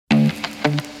Hello,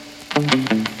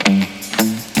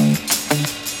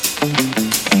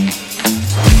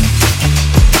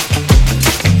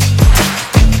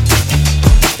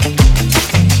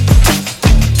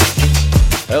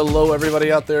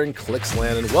 everybody out there in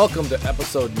Clicksland, and welcome to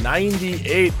episode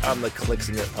 98 on the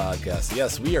Clicksing It podcast.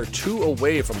 Yes, we are 2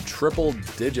 away from triple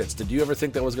digits. Did you ever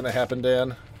think that was going to happen,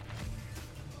 Dan?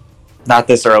 Not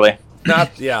this early.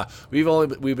 Yeah.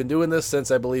 We've been doing this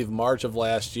since, I believe, March of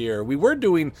last year. We were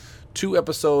doing 2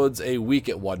 episodes a week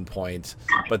at one point,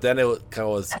 but then it was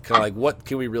kind of like, what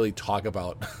can we really talk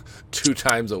about 2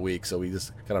 times a week? So we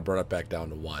just kind of brought it back down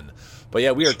to 1. But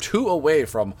yeah, we are 2 away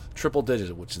from triple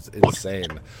digits, which is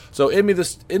insane. So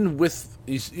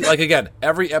again,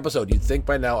 every episode, you'd think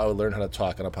by now I would learn how to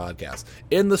talk on a podcast.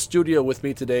 In the studio with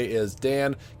me today is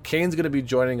Dan. Kane's going to be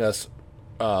joining us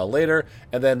later,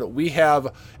 and then we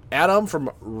have Adam from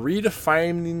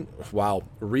Redefining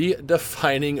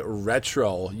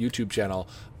Retro YouTube channel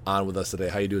on with us today.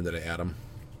 How you doing today, Adam?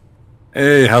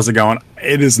 Hey, how's it going?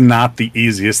 It is not the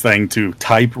easiest thing to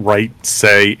type, write,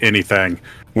 say anything.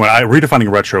 Redefining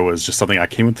Retro is just something I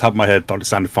came on the top of my head, thought it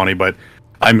sounded funny, but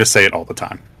I missay it all the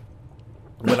time.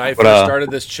 When I first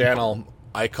started this channel,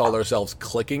 I called ourselves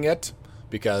Clicking It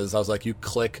because I was like, you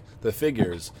click the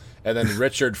figures. And then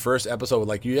Richard, first episode, was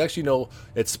like, you actually know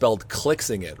it's spelled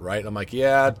Clicksing It, right? I'm like,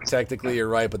 yeah, technically you're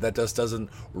right, but that just doesn't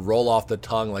roll off the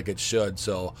tongue like it should.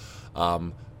 So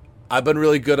I've been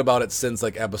really good about it since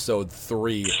like episode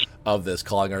 3 of this,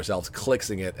 calling ourselves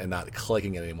Clicksing It and not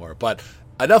Clicking It anymore. But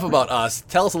enough about us.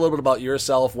 Tell us a little bit about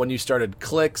yourself, when you started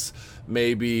Clicks,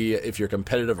 maybe if you're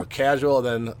competitive or casual,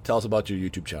 and then tell us about your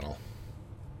YouTube channel.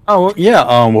 Oh, yeah.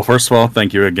 Well, first of all,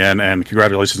 thank you again, and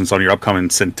congratulations on your upcoming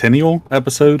centennial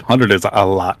episode. 100 is a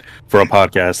lot for a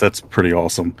podcast. That's pretty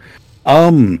awesome.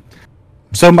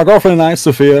 So my girlfriend and I,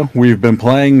 Sophia, we've been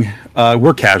playing.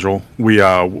 We're casual.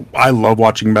 I love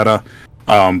watching meta,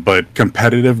 but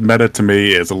competitive meta to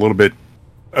me is a little bit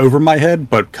over my head.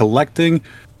 But collecting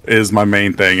is my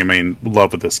main thing. I mean,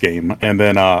 love with this game. And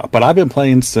then, but I've been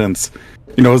playing since,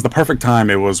 it was the perfect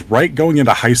time. It was right going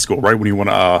into high school, right when you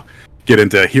want to get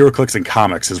into HeroClix and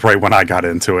comics is right when I got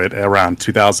into it, around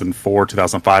 2004,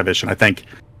 2005-ish. And I think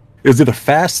it was either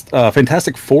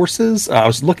Fantastic Forces, I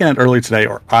was looking at it earlier today,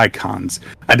 or Icons.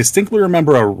 I distinctly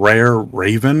remember a rare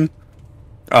Raven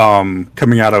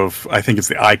coming out of, I think it's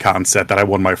the Icon set that I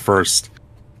won my first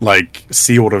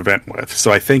sealed event with.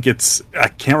 So I think I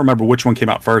can't remember which one came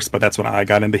out first, but that's when I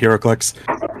got into HeroClix.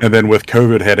 And then with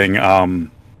COVID hitting,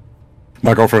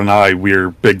 my girlfriend and I,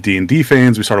 we're big D&D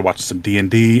fans. We started watching some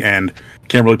D&D, and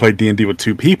can't really play D&D with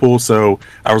 2 people. So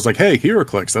I was like, hey,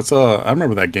 HeroClix, I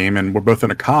remember that game, and we're both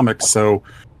into comics, so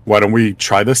why don't we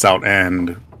try this out?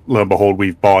 And lo and behold,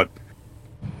 we've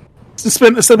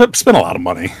spent a lot of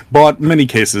money. Bought many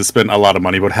cases, spent a lot of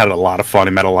money, but had a lot of fun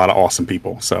and met a lot of awesome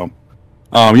people. So,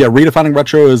 Redefining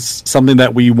Retro is something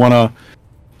that we want to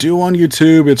do on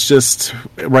YouTube. It's just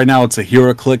right now it's a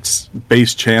HeroClix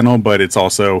based channel, but it's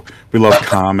also, we love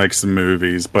comics and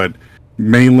movies, but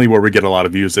mainly where we get a lot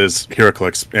of views is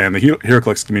HeroClix, and the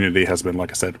HeroClix community has been, like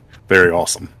I said, very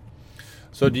awesome.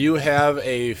 So do you have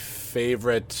a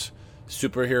favorite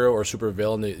superhero or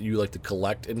supervillain that you like to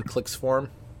collect in Clicks form?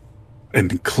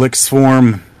 In Clicks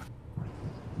form,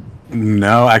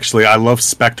 no, actually, I love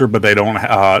Spectre, but they don't.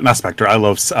 Not Spectre. I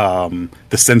love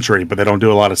the Sentry, but they don't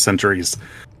do a lot of Sentries.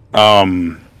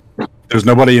 There's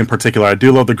nobody in particular. I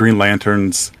do love the Green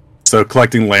Lanterns, so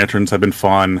collecting lanterns have been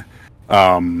fun.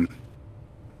 The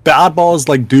oddballs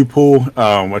like Dewpool,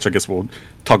 which I guess we'll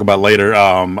talk about later.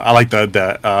 I like the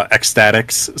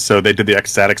Ecstatics, so they did the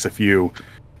Ecstatics a few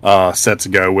sets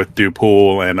ago with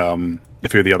Dewpool and a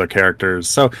few of the other characters.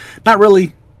 So not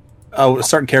really.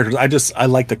 Certain characters, I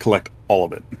like to collect all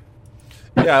of it.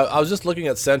 Yeah, I was just looking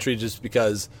at Sentry just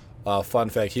because, fun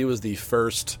fact, he was the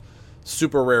first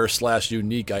super rare /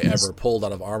 unique I ever pulled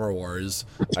out of Armor Wars.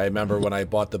 I remember when I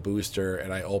bought the booster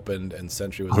and I opened and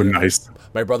Sentry was there. Nice.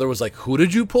 My brother was like, who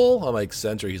did you pull? I'm like,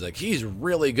 Sentry. He's like, he's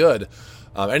really good.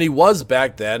 And he was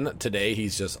back then. Today,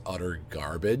 he's just utter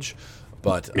garbage.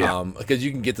 But because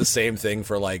you can get the same thing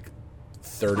for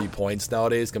 30 points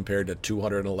nowadays compared to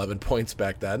 211 points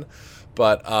back then.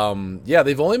 But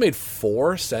they've only made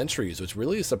 4 Sentries, which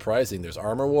really is surprising. There's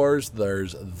Armor Wars,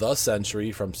 there's the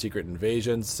Sentry from Secret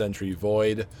Invasion, Sentry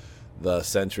Void, the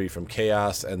Sentry from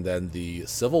Chaos, and then the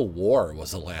Civil War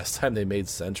was the last time they made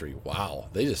Sentry. Wow,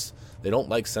 they don't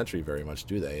like Sentry very much,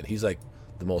 do they? And he's like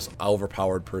the most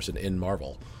overpowered person in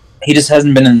Marvel. He just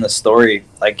hasn't been in the story.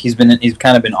 He's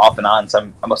kind of been off and on.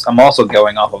 So I'm also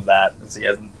going off of that. He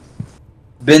hasn't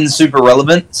been super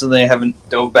relevant, so they haven't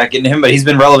dove back into him. But he's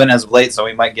been relevant as of late, so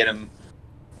we might get him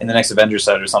in the next Avengers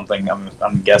set or something.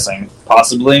 I'm guessing,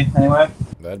 possibly. Anyway,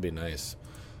 That'd be nice.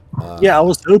 Yeah, I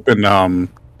was hoping.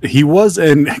 He was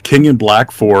in King in Black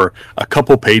for a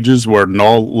couple pages where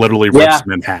Null literally rips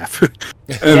him in half.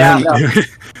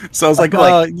 So I was like,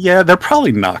 yeah, they're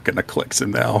probably not going to click him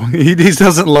now. He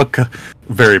doesn't look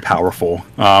very powerful.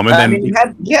 And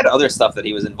then he had other stuff that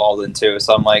he was involved in too.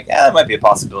 So I'm like, that might be a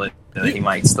possibility that he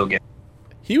might still get.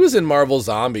 He was in Marvel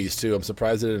Zombies too. I'm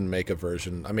surprised they didn't make a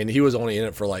version. I mean, he was only in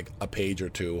it for like a page or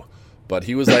two, but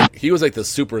he was like the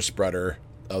super spreader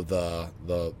of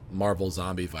the Marvel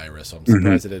zombie virus. So I'm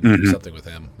surprised they didn't do something with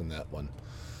him in that one.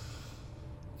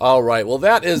 All right, well,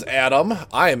 that is Adam.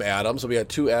 I am Adam, so we got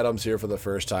two Adams here for the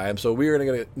first time. So we are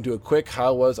going to do a quick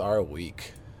how was our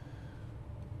week?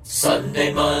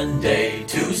 Sunday, Monday,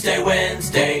 Tuesday,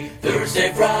 Wednesday,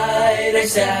 Thursday, Friday,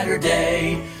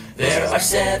 Saturday. There are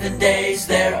 7 days,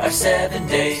 there are 7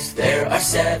 days, there are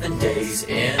 7 days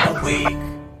in a week.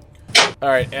 All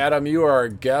right, Adam, you are our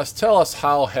guest. Tell us,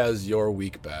 how has your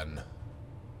week been?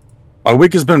 My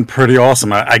week has been pretty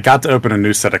awesome. I got to open a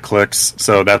new set of clicks,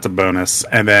 so that's a bonus.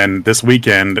 And then this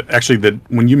weekend, actually,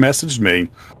 when you messaged me,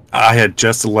 I had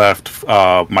just left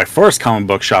my first comic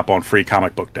book shop on Free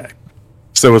Comic Book Day.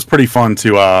 So it was pretty fun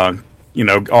to,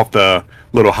 off the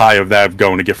little high of that,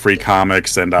 going to get free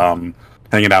comics and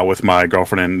hanging out with my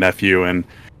girlfriend and nephew. And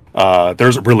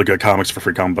there's really good comics for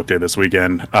Free Comic Book Day this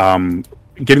weekend.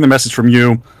 Getting the message from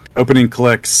you, opening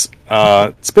clicks,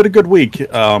 it's been a good week.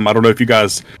 I don't know if you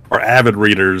guys are avid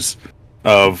readers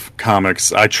of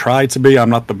comics. I try to be. I'm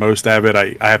not the most avid.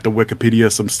 I have to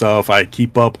Wikipedia some stuff. I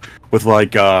keep up with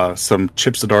like some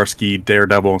Chip Zdarsky,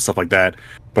 Daredevil, and stuff like that.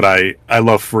 But I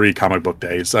love Free Comic Book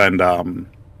Days. And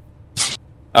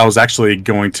I was actually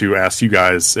going to ask you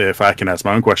guys if I can ask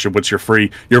my own question. What's your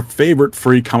favorite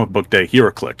Free Comic Book Day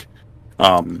HeroClick?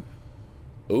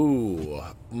 Ooh,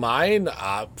 mine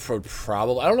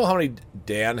probably. I don't know how many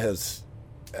Dan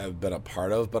have been a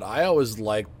part of, but I always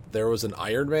liked. There was an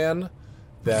Iron Man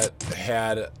that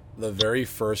had the very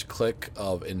first click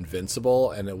of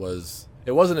Invincible, and it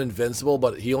wasn't Invincible,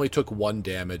 but he only took 1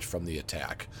 damage from the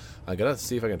attack. I'm gonna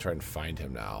see if I can try and find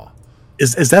him now.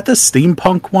 Is that the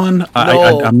steampunk one?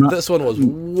 No, I'm not... This one was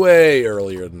way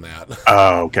earlier than that.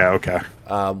 Oh, okay.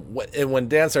 And when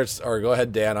Dan starts, or go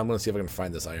ahead, Dan, I'm going to see if I can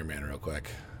find this Iron Man real quick.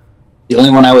 The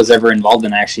only one I was ever involved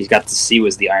in I actually got to see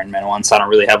was the Iron Man one, so I don't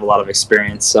really have a lot of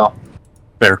experience. So,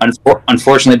 fair.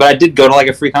 Unfortunately, but I did go to like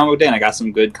a Free Comic Book Day, and I got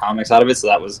some good comics out of it, so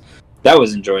that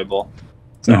was enjoyable.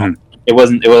 So it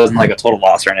wasn't like a total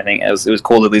loss or anything. It was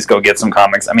cool to at least go get some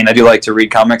comics. I mean, I do like to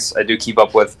read comics. I do keep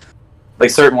up with like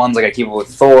certain ones, like I keep up with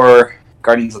Thor,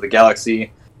 Guardians of the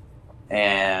Galaxy,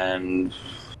 and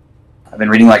I've been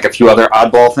reading like a few other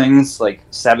oddball things, like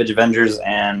Savage Avengers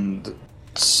and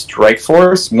Strike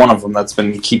Force. One of them that's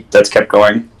kept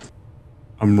going.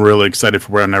 I'm really excited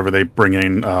for whenever they bring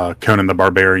in Conan the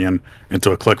Barbarian into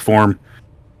a click form.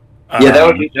 Yeah, that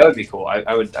would be cool.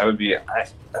 I was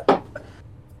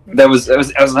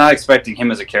not expecting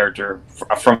him as a character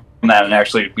from that, and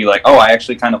actually be like, oh, I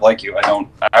actually kind of like you.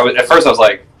 At first I was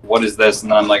like, what is this?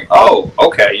 And then I'm like, oh,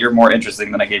 okay, you're more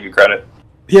interesting than I gave you credit.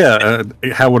 Yeah,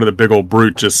 how would the big old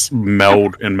brute just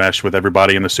meld and mesh with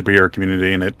everybody in the superhero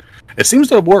community, and it seems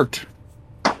to have worked.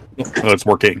 Well, it's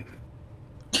working.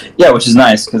 Yeah, which is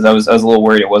nice, because I was a little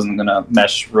worried it wasn't going to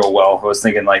mesh real well. I was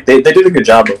thinking like they did a good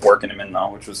job of working him in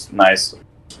though, which was nice.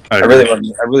 I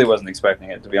really wasn't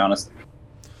expecting it, to be honest.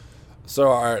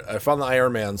 So I found the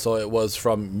Iron Man. So it was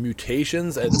from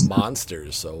Mutations and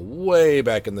Monsters. So way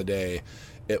back in the day,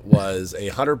 it was a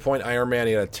 100-point Iron Man.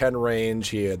 He had a 10 range.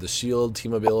 He had the shield,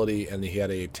 team ability, and he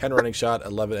had a 10 running shot,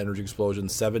 11 energy explosion,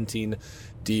 17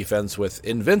 defense with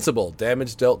Invincible.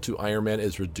 Damage dealt to Iron Man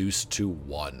is reduced to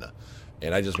 1.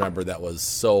 And I just remember that was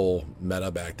so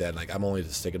meta back then. Like, I'm only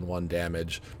just taking 1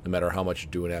 damage, no matter how much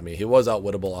you're doing at me. He was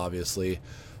outwittable, obviously,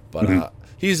 but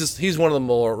he's one of the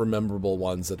more memorable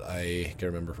ones that I can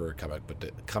remember for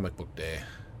comic book day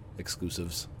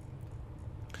exclusives.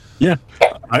 Yeah,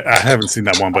 I haven't seen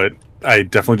that one, but I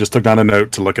definitely just took down a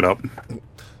note to look it up.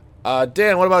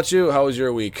 Dan, what about you? How was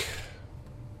your week?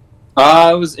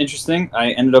 It was interesting.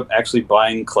 I ended up actually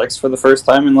buying clicks for the first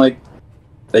time in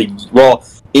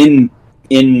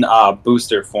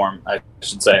booster form. I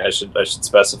should say. I should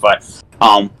specify.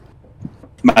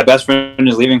 My best friend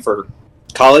is leaving for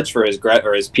college for his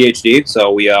PhD,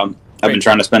 so I've been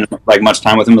trying to spend like much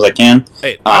time with him as I can.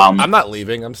 Hey, I'm not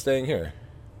leaving. I'm staying here.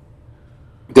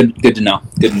 Good to know.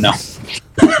 Good to know.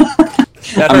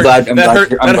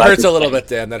 That hurts a little bit,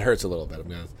 Dan. That hurts a little bit. I'm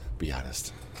gonna be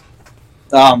honest.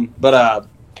 But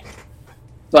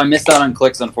So I missed out on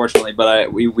Clicks, unfortunately,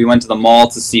 but we went to the mall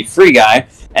to see Free Guy,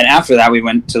 and after that we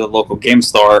went to the local game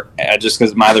store just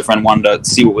because my other friend wanted to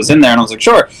see what was in there, and I was like,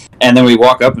 sure. And then we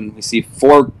walk up and we see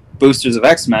 4 boosters of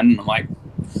X-Men, and I'm like,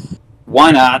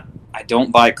 why not? I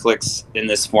don't buy Clicks in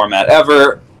this format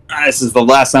ever. This is the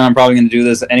last time I'm probably going to do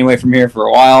this anyway from here for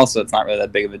a while, so it's not really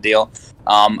that big of a deal.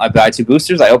 I buy 2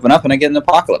 boosters, I open up, and I get an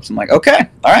Apocalypse. I'm like, okay,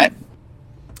 all right.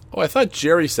 Oh, I thought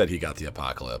Jerry said he got the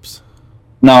Apocalypse.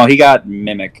 No, he got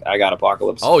Mimic. I got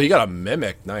Apocalypse. Oh, he got a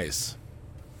Mimic. Nice.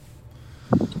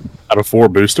 Out of 4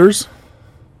 boosters?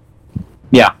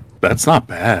 Yeah. That's not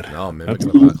bad. No, Mimic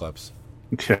and Apocalypse.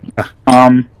 Yeah.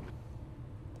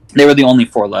 They were the only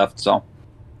 4 left, so.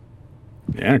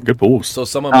 Yeah, good pulls. So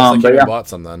someone must have yeah. bought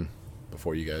some then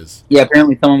before you guys. Yeah,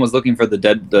 apparently someone was looking for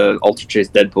the Ultra Chase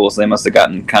Deadpool, so they must have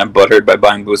gotten kind of butthurt by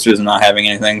buying boosters and not having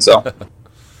anything, so.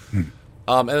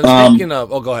 And then speaking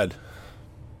of... Oh, go ahead.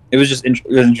 It was just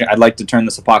interesting. I'd like to turn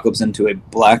this Apocalypse into a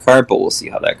black card, but we'll see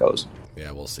how that goes.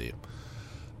 Yeah, we'll see.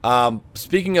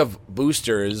 Speaking of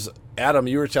boosters, Adam,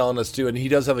 you were telling us too, and he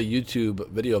does have a YouTube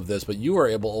video of this, but you were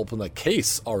able to open a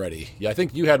case already. Yeah, I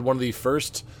think you had one of the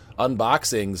first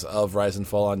unboxings of Rise and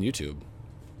Fall on YouTube.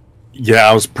 Yeah,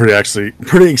 I was pretty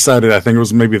excited. I think it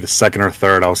was maybe the second or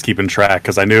third. I was keeping track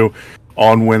because I knew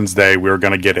on Wednesday we were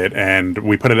going to get it, and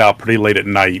we put it out pretty late at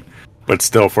night, but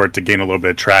still for it to gain a little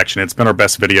bit of traction. It's been our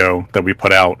best video that we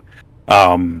put out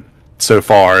so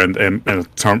far, and in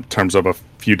terms of a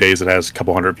few days, it has a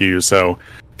couple hundred views. So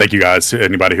thank you guys,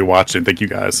 anybody who watched it. Thank you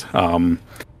guys.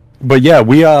 But yeah,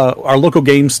 our local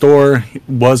game store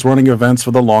was running events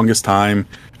for the longest time.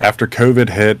 After COVID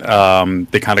hit,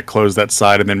 they kind of closed that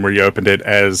side and then reopened it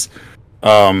as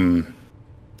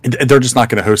they're just not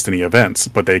going to host any events,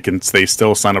 but they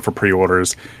still sign up for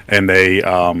pre-orders, and they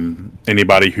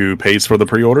anybody who pays for the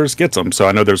pre-orders gets them. So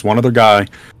I know there's one other guy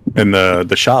in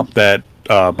the shop that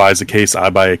buys a case. I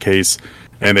buy a case,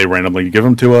 and they randomly give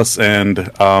them to us,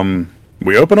 and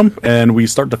we open them and we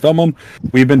start to film them.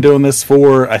 We've been doing this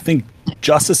for, I think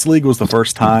Justice League was the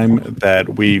first time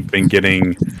that we've been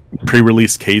getting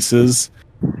pre-release cases.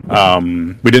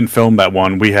 We didn't film that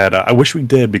one. We had, I wish we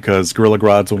did, because Gorilla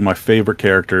Grodd's one of my favorite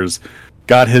characters.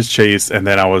 Got his chase, and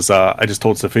then I just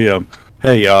told Sophia,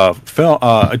 hey,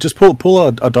 just pull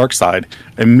a Dark Side.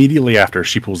 Immediately after,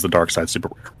 she pulls the Dark Side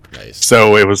super rare. Nice.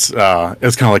 So it was kind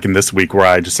of like in this week where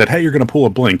I just said, hey, you're going to pull a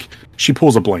Blink. She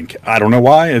pulls a Blink. I don't know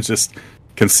why. It's just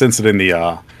consistent in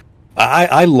the...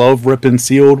 I love Rip and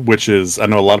Sealed, which is... I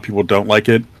know a lot of people don't like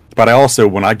it, but I also,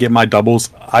 when I get my doubles,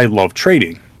 I love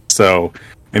trading. So...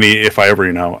 And if I ever,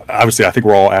 obviously I think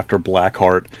we're all after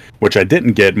Blackheart, which I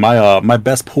didn't get. My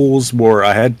best pulls were,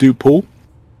 I had Dupe Pull.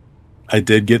 I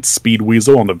did get Speed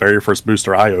Weasel on the very first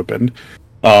booster I opened.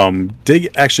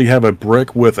 Did actually have a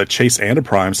brick with a Chase and a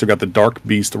Prime, so got the Dark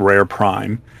Beast Rare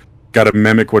Prime. Got a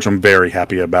Mimic, which I'm very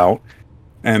happy about.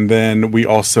 And then we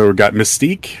also got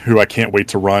Mystique, who I can't wait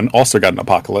to run. Also got an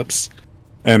Apocalypse.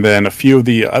 And then a few of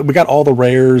the... we got all the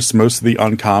rares, most of the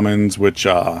uncommons, which...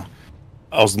 I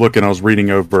was reading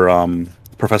over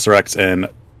Professor X and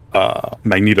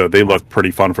Magneto. They look pretty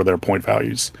fun for their point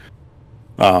values.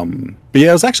 But yeah,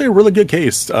 it was actually a really good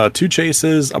case. 2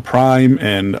 chases, a Prime,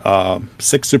 and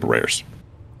 6 super rares.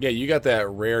 Yeah, you got that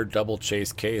rare double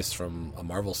chase case from a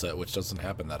Marvel set, which doesn't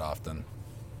happen that often.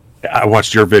 I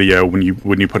watched your video when you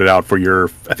put it out for your,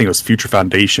 I think it was Future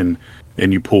Foundation,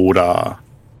 and you pulled a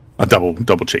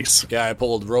double chase. Yeah, I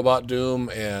pulled Robot Doom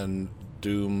and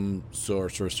Doom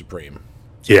Sorcerer Supreme.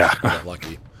 Yeah. I got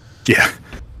lucky. Yeah.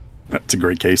 That's a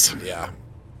great case. Yeah.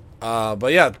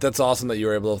 But yeah, that's awesome that you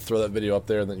were able to throw that video up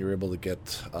there and that you were able to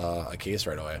get a case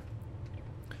right away.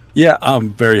 Yeah,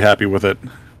 I'm very happy with it.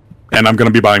 And I'm going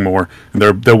to be buying more. And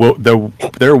there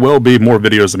will be more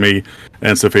videos of me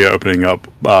and Sophia opening up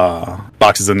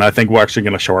boxes. And I think we're actually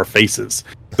going to show our faces.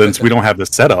 Since we don't have the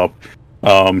setup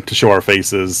to show our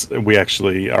faces, we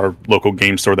actually, our local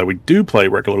game store that we do play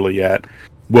regularly at,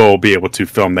 will be able to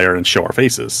film there and show our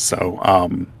faces. So,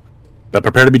 but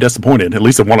prepare to be disappointed. At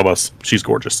least in one of us, she's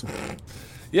gorgeous.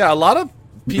 Yeah, a lot of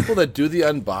people that do the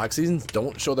unboxings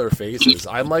don't show their faces.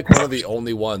 I'm like one of the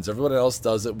only ones. Everyone else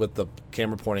does it with the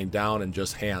camera pointing down and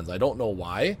just hands. I don't know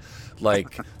why.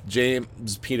 Like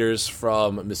James Peters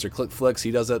from Mr. Click Flicks,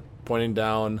 he does it pointing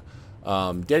down.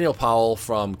 Daniel Powell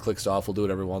from Clickstuff will do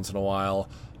it every once in a while.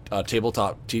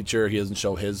 Tabletop Teacher, he doesn't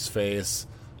show his face.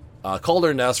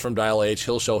 Calder Ness from Dial H,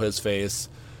 he'll show his face.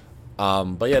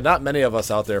 But yeah, not many of us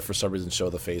out there for some reason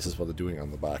show the faces while they're doing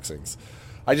unboxings.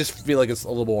 I just feel like it's a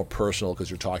little more personal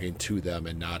because you're talking to them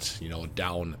and not,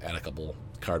 down at a couple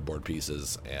cardboard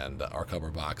pieces and our cover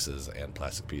boxes and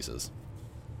plastic pieces.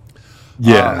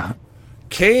 Yeah.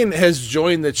 Kane has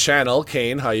joined the channel.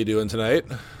 Kane, how you doing tonight?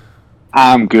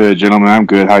 I'm good, gentlemen. I'm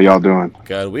good. How y'all doing?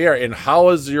 Good. We are in How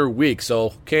Was Your Week?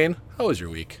 So, Kane, how was your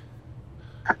week?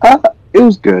 It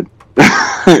was good.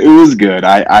 It was good.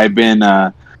 I've been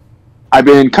kind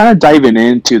of diving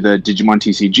into the Digimon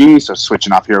TCG, so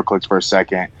switching off HeroClix for a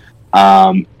second.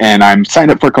 And I'm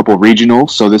signed up for a couple of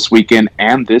regionals, so this weekend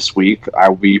and this week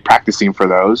I'll be practicing for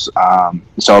those.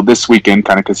 So this weekend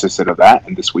kind of consisted of that,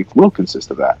 and this week will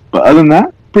consist of that. But other than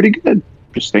that, pretty good.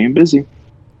 Just staying busy.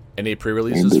 Any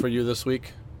pre-releases for you this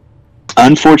week?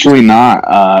 Unfortunately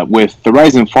not. With the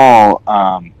Rise and Fall,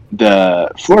 the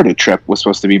Florida trip was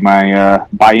supposed to be my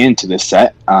buy-in to this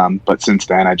set, but since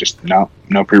then I just no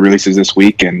pre-releases this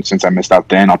week, and since I missed out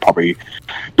then, I'll probably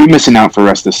be missing out for the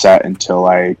rest of the set until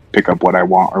I pick up what I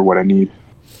want or what I need.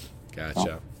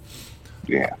 Gotcha.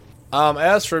 Yeah.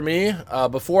 As for me,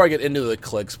 before I get into the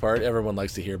clicks part, everyone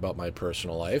likes to hear about my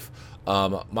personal life.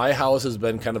 My house has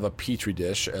been kind of a petri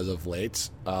dish as of late.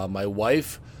 My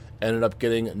wife ended up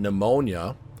getting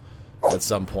pneumonia at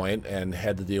some point and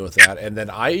had to deal with that. And then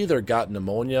I either got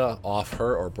pneumonia off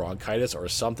her or bronchitis or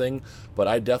something, but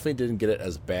I definitely didn't get it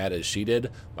as bad as she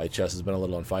did. My chest has been a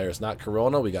little on fire. It's not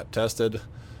corona. We got tested,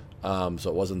 so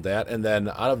it wasn't that. And then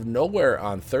out of nowhere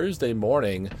on Thursday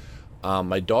morning,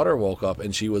 my daughter woke up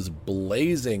and she was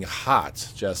blazing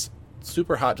hot, just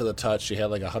super hot to the touch. She had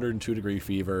like 102-degree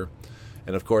fever.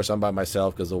 And of course, I'm by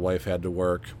myself because the wife had to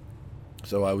work.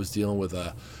 So I was dealing with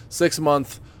a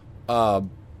 6-month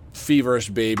feverish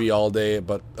baby all day.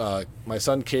 But my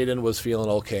son Caden was feeling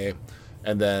okay.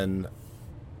 And then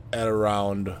at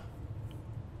around,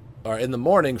 or in the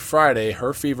morning, Friday,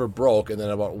 her fever broke. And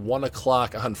then about 1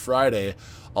 o'clock on Friday,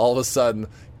 all of a sudden,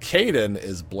 Caden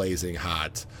is blazing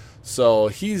hot. So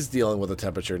he's dealing with a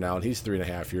temperature now, and he's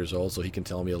 3.5 years old, so he can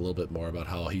tell me a little bit more about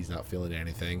how he's not feeling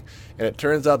anything. And it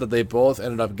turns out that they both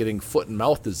ended up getting foot and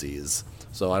mouth disease.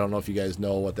 So I don't know if you guys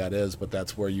know what that is, but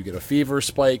that's where you get a fever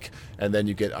spike, and then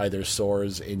you get either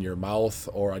sores in your mouth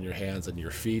or on your hands and your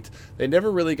feet. They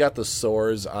never really got the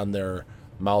sores on their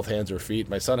mouth, hands, or feet.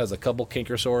 My son has a couple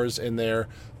canker sores in there,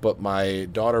 but my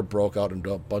daughter broke out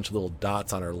into a bunch of little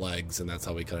dots on her legs, and that's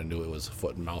how we kind of knew it was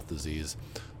foot and mouth disease.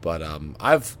 But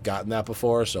I've gotten that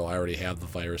before, so I already have the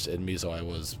virus in me, so I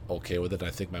was okay with it.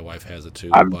 I think my wife has it too.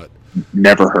 I've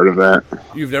never heard of that.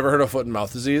 You've never heard of foot and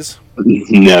mouth disease?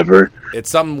 Never.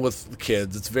 It's something with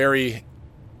kids. It's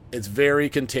very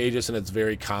contagious, and it's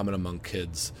very common among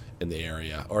kids in the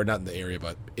area, or not in the area,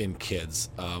 but in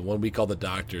kids. When we called the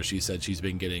doctor, she said she's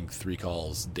been getting 3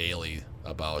 calls daily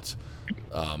about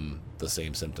the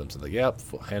same symptoms. And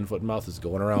hand, foot, and mouth is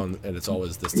going around, and it's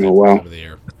always this time of the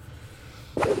year.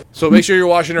 So make sure you're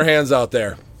washing your hands out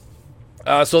there.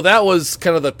 So that was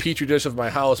kind of the petri dish of my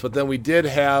house. But then we did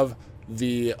have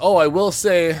I will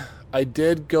say, I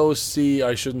did go see,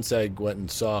 I shouldn't say I went and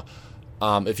saw.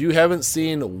 If you haven't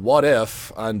seen What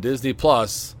If on Disney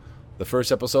Plus, the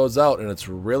first episode's out, and it's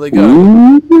really good.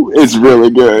 Ooh, it's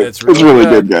really good. It's really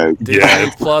good, guys.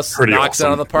 Disney Plus knocks awesome. it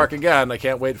out of the park again. I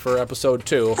can't wait for episode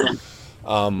 2.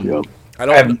 Yep.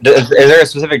 Is there a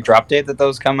specific drop date that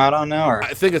those come out on now? Or?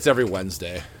 I think it's every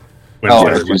Wednesday.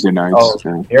 Wednesday nights.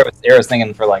 I was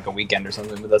thinking for like a weekend or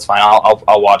something, but that's fine.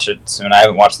 I'll watch it soon. I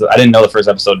haven't watched I didn't know the first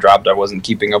episode dropped. I wasn't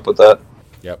keeping up with that.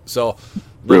 Yep. So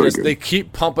They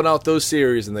keep pumping out those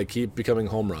series, and they keep becoming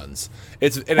home runs. They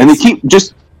keep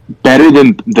just better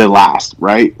than the last,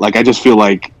 right? Like I just feel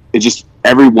like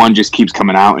every one just keeps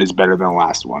coming out and is better than the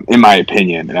last one, in my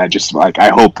opinion. And I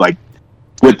hope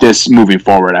with this moving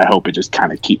forward, I hope it just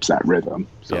kind of keeps that rhythm.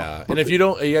 So, yeah, and if you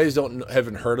guys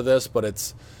haven't heard of this, but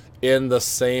it's in the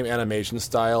same animation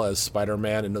style as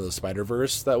Spider-Man Into the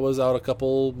Spider-Verse that was out a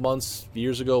couple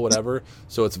years ago, whatever.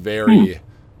 So it's very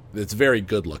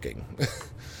good looking.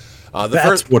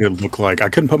 That's what it looked like. I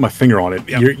couldn't put my finger on it.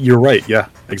 Yep. You're right. Yeah,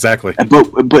 exactly.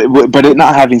 But it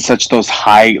not having such those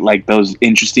high, like those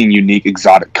interesting, unique,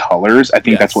 exotic colors, I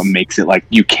think that's what makes it like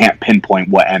you can't pinpoint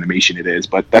what animation it is.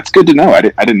 But that's good to know. I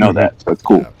didn't know that. So that's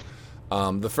cool.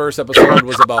 Yeah. The first episode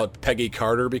was about Peggy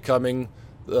Carter becoming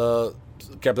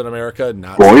Captain America.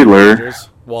 Not spoiler.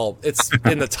 Well, it's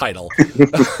in the title.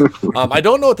 I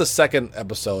don't know what the second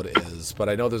episode is, but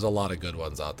I know there's a lot of good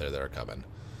ones out there that are coming.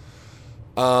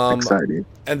 Exciting.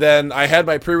 And then I had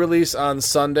my pre-release on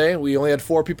Sunday. We only had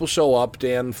 4 people show up.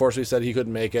 Dan unfortunately said he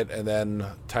couldn't make it, and then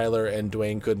Tyler and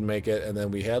Dwayne couldn't make it, and then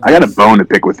we had. I got a bone to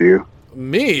pick with you.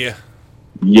 Me?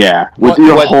 Yeah, with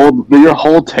your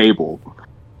whole table.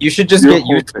 You should just get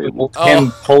used to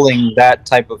him pulling that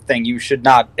type of thing. You should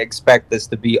not expect this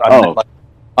to be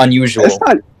unusual.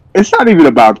 It's not even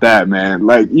about that, man.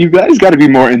 Like, you guys got to be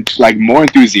more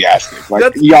enthusiastic. Like,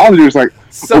 That's- y'all are just like,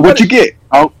 Somebody- what you get?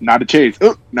 Oh, not a chase.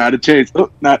 Oh, not a chase. Oh,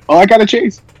 not. Oh, I got a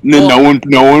chase. And then Well-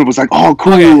 no one was like, oh,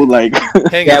 cool. Okay. Like,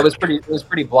 Hang Yeah, on. it was pretty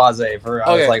blasé.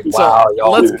 I was like, so wow,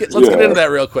 y'all. let's get Yeah. into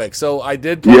that real quick. So I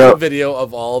did post Yeah. a video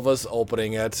of all of us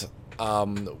opening it.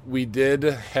 We did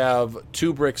have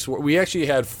 2 bricks. We actually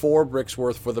had 4 bricks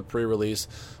worth for the pre-release.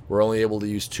 We're only able to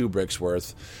use 2 bricks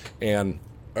worth. And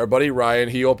our buddy Ryan,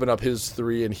 he opened up his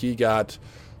 3 and he got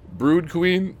Brood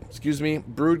Queen,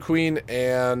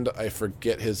 and I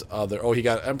forget his other. Oh, he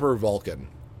got Emperor Vulcan.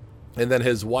 And then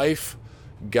his wife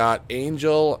got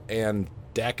Angel and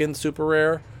Dakin super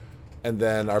rare. And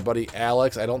then our buddy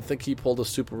Alex, I don't think he pulled a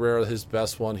super rare. His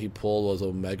best one he pulled was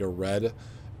Omega Red.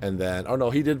 And then, oh no,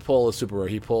 he did pull a super rare.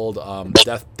 He pulled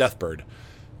Deathbird.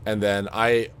 And then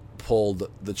I pulled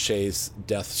the Chase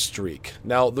Death Streak.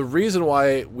 Now, the reason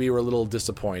why we were a little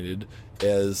disappointed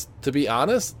is, to be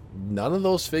honest, none of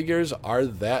those figures are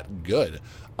that good.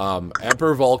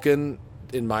 Emperor Vulcan,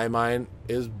 in my mind,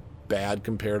 is bad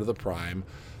compared to the Prime.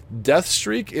 Death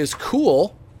Streak is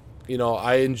cool. You know,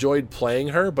 I enjoyed playing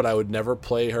her, but I would never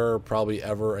play her probably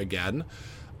ever again.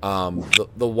 The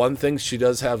one thing she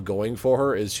does have going for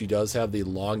her is she does have the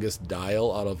longest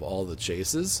dial out of all the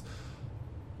chases.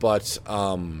 But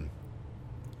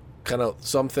kind of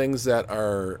some things that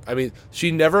are, I mean, she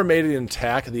never made an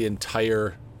attack the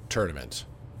entire tournament.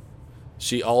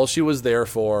 All she was there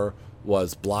for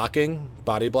was blocking,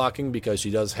 body blocking, because she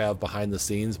does have behind the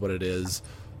scenes, but it is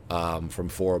from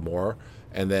 4 or more.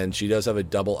 And then she does have a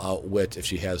double outwit if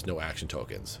she has no action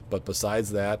tokens. But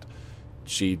besides that,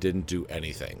 she didn't do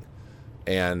anything.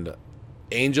 And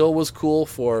Angel was cool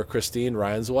for Christine,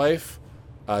 Ryan's wife.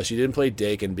 She didn't play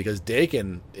Dakin because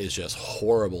Dakin is just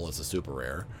horrible as a super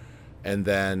rare. And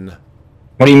then...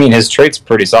 What do you mean? His trait's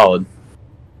pretty solid.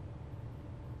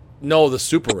 No, the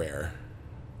super rare.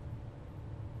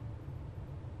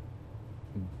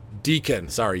 Deacon,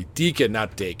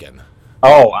 not Dakin.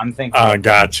 Oh, I'm thinking.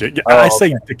 Gotcha. Oh, I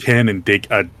say Decan and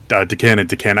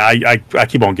Decan. I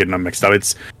keep on getting them mixed up.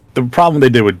 It's the problem they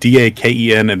did with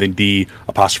DAKEN and then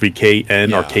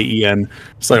D''KN or KEN.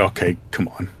 It's like, okay, come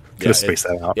on. Could have spaced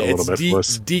that out a little bit for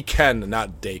us. Deacon,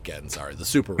 not Dakin. Sorry, the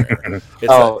super rare.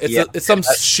 It's some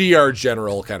Shi'ar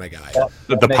general kind of guy.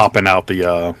 The popping out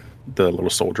the little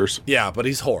soldiers. Yeah, but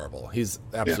he's horrible. He's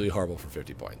absolutely horrible for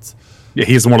 50 points. Yeah,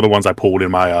 he's one of the ones I pulled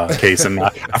in my case, and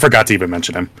I forgot to even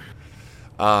mention him.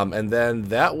 And then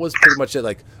that was pretty much it.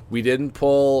 Like, we didn't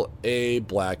pull a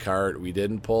Blackheart, we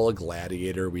didn't pull a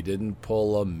Gladiator, we didn't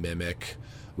pull a Mimic,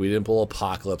 we didn't pull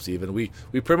Apocalypse even. We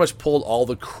pretty much pulled all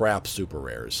the crap super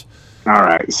rares. all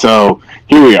right, so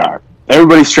here we are.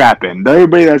 Everybody strap in.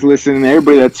 Everybody that's listening,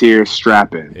 everybody that's here,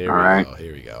 strap in. Here all we right? go,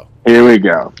 here we go. Here we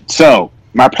go. So,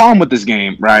 my problem with this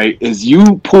game, right, is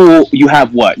you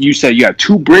have what? You said you have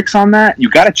 2 bricks on that, you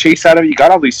got a chase out of it, you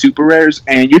got all these super rares,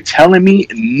 and you're telling me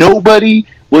nobody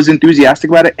was enthusiastic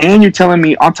about it, and you're telling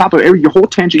me on top of your whole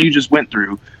tangent you just went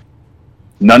through,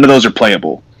 none of those are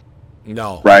playable.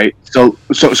 No. Right? So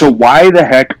why the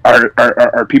heck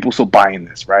are people still buying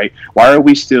this, right? Why are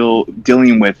we still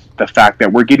dealing with the fact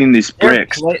that we're getting these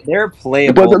bricks? They're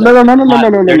playable. But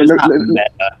no. They're just not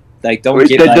meta. Like, don't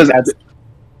get That like doesn't-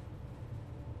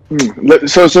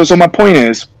 that's So my point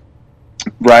is,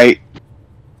 right,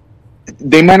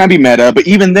 they might not be meta, but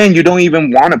even then you don't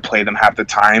even want to play them half the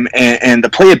time, and the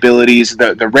playabilities,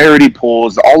 the rarity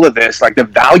pools, all of this, like, the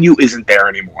value isn't there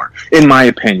anymore, in my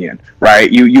opinion, right?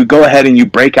 You go ahead and you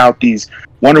break out these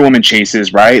Wonder Woman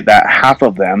chases, right, that half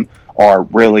of them are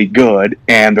really good,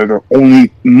 and they're the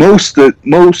only,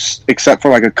 most except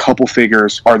for like a couple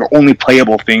figures, are the only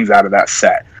playable things out of that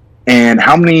set. And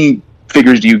how many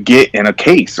figures do you get in a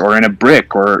case or in a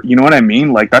brick, or, you know what I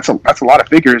mean? Like, that's a lot of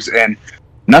figures, and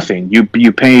nothing.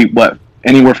 You pay what,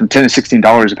 anywhere from $10 to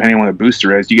 $16 depending on what the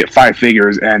booster is. You get 5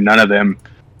 figures, and none of them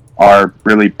are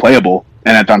really playable.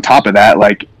 And on top of that,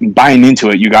 like, buying into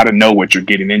it, you got to know what you're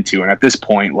getting into. And at this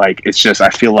point, like, it's just, I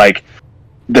feel like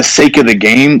the sake of the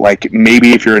game, like,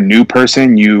 maybe if you're a new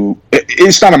person,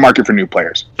 it's not a market for new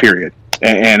players, period.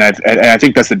 And I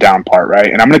think that's the down part,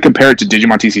 right? And I'm going to compare it to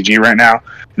Digimon TCG right now,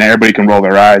 and everybody can roll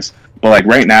their eyes. But, like,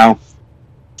 right now,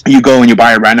 you go and you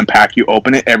buy a random pack, you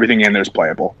open it, everything in there's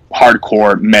playable.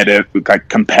 Hardcore, meta, like,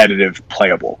 competitive,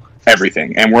 playable.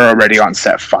 Everything. And we're already on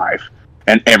set 5,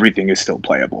 and everything is still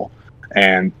playable.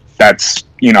 And that's,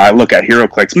 I look at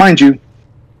HeroClix. Mind you,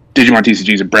 Digimon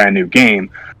TCG is a brand new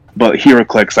game, but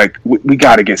HeroClix, like, we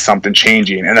got to get something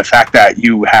changing. And the fact that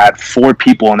you had 4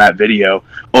 people in that video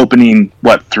opening,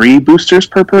 3 boosters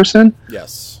per person?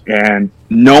 Yes. And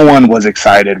no one was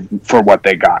excited for what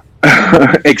they got.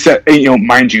 Except,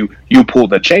 mind you, you pull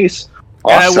the chase.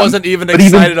 Awesome. And I wasn't even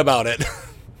excited about it.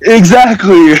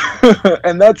 Exactly.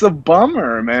 And that's a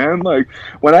bummer, man. Like,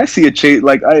 when I see a chase,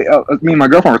 like, me and my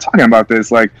girlfriend were talking about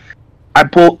this, like, I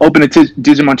open a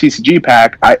Digimon TCG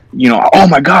pack, oh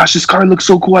my gosh, this card looks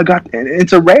so cool,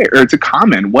 it's a rare, or it's a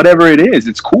common, whatever it is,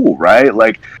 it's cool, right?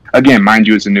 Like, again, mind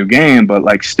you, it's a new game, but,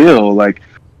 like, still, like,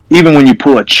 even when you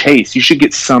pull a chase, you should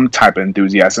get some type of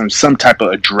enthusiasm, some type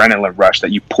of adrenaline rush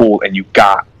that you pull and you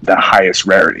got the highest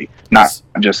rarity. Not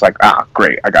just like,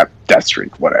 great, I got Death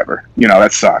Streak, whatever.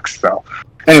 That sucks. So,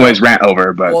 anyways, rant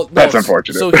over, but that's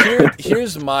unfortunate. So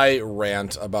here's my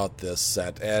rant about this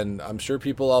set, and I'm sure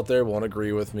people out there won't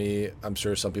agree with me. I'm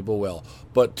sure some people will.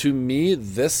 But to me,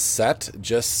 this set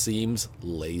just seems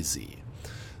lazy.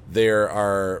 There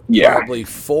are probably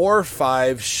 4 or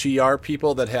 5 Shi'ar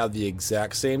people that have the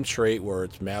exact same trait where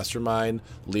it's mastermind,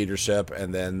 leadership,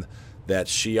 and then that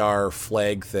Shi'ar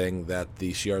flag thing that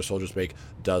the Shi'ar soldiers make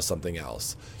does something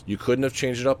else. You couldn't have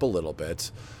changed it up a little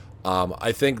bit.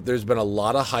 I think there's been a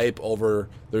lot of hype over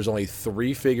there's only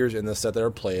 3 figures in this set that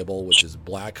are playable, which is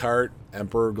Blackheart,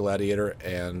 Emperor Gladiator,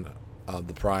 and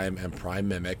the Prime and Prime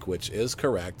Mimic, which is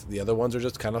correct. The other ones are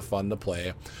just kind of fun to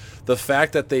play. The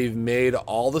fact that they've made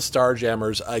all the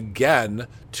Starjammers again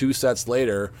 2 sets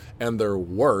later, and they're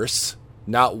worse.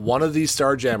 Not one of these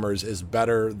Starjammers is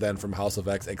better than from House of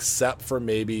X, except for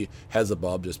maybe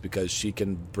Hezebub, just because she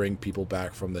can bring people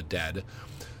back from the dead.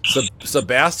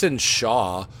 Sebastian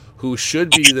Shaw, who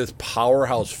should be this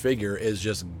powerhouse figure, is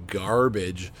just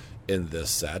garbage in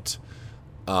this set.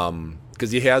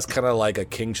 Because he has kind of like a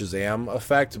King Shazam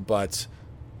effect, but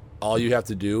all you have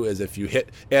to do is if you hit...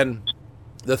 And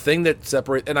the thing that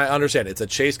separates... And I understand, it's a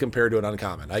chase compared to an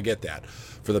uncommon. I get that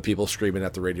for the people screaming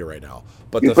at the radio right now.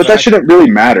 But that shouldn't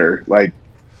really matter. Like,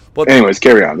 anyways,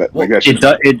 carry on.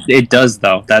 It does,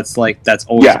 though. That's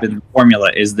always been the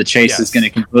formula, is the chase is going to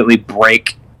completely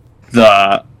break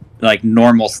the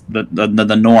normal,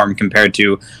 the norm compared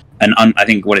to I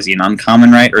think, what is he, an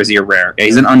uncommon, right? Or is he a rare? Yeah,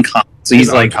 he's an uncommon. So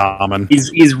he's like uncommon.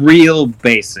 He's real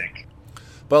basic.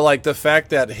 But like the fact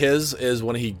that his is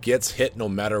when he gets hit, no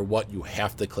matter what, you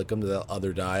have to click him to the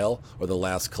other dial or the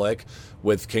last click.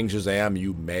 With King Shazam,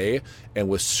 you may, and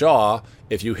with Shaw,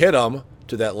 if you hit him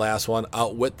to that last one,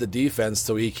 outwit the defense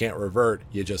so he can't revert,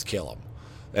 you just kill him.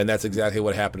 And that's exactly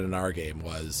what happened in our game.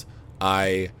 Was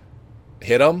I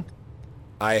hit him,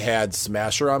 I had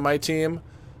Smasher on my team,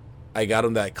 I got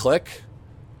him that click,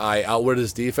 I outwitted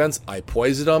his defense, I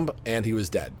poisoned him, and he was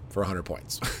dead for 100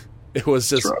 points. It was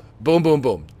just boom, boom,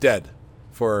 boom, dead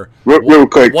for real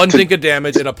quick. One dink of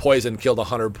damage and a poison killed a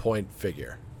 100-point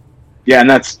figure. Yeah, and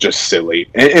that's just silly.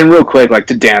 And real quick, like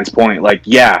to Dan's point, like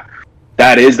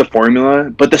that is the formula,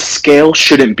 but the scale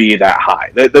shouldn't be that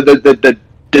high.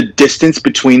 The distance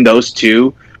between those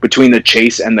two, between the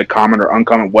chase and the common or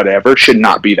uncommon, whatever, should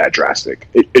not be that drastic.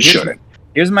 It shouldn't.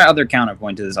 Here's my other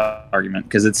counterpoint to this argument,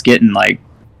 because it's getting like,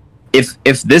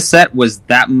 if this set was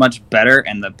that much better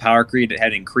and the power creed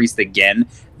had increased again,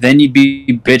 then you'd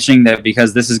be bitching that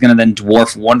because this is going to then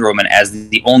dwarf Wonder Woman as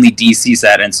the only DC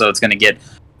set, and so it's going to get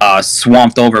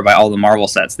swamped over by all the Marvel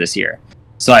sets this year.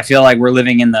 So I feel like we're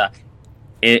living in the,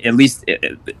 at least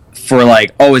for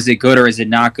like, is it good or is it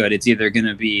not good? It's either going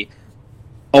to be,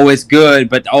 it's good,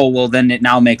 but then it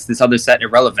now makes this other set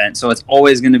irrelevant. So it's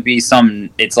always going to be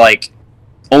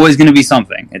always going to be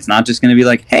something. It's not just going to be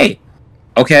like, hey,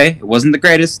 okay, it wasn't the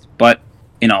greatest, but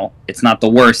it's not the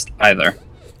worst either.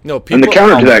 No, people, and the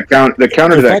counter to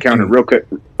that, real quick.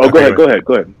 Go ahead.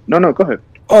 No, go ahead.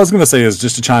 All I was going to say is,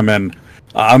 just to chime in,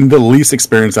 I'm the least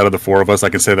experienced out of the 4 of us. I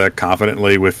can say that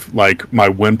confidently with like my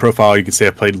win profile. You can say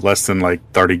I played less than like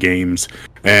 30 games,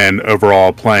 and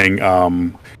overall playing,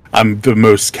 I'm the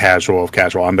most casual of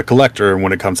casual. I'm the collector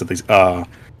when it comes to these to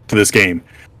this game.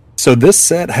 So this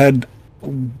set had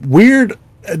weird.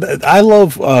 I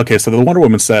love. So the Wonder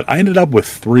Woman set, I ended up with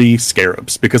 3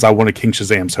 Scarabs because I wanted King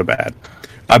Shazam so bad.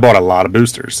 I bought a lot of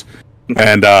boosters,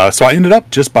 and so I ended up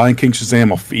just buying King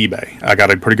Shazam off eBay. I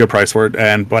got a pretty good price for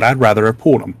it, but I'd rather have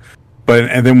pulled them.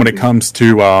 And then when it comes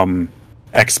to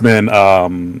X-Men,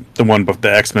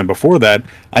 the X-Men before that,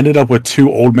 I ended up with 2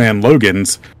 Old Man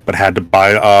Logans, but had to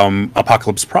buy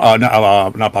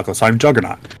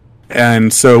Juggernaut.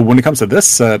 And so when it comes to this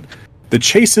set, the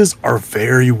chases are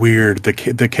very weird.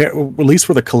 At least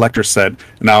for the collector set.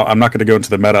 Now, I'm not going to go into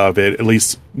the meta of it. At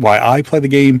least why I play the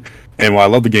game and why I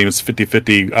love the game is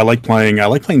 50-50. I like playing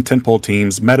tentpole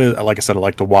teams. Meta, like I said, I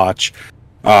like to watch.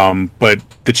 But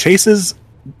the chases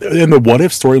in the What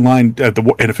If storyline,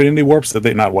 the Infinity Warps,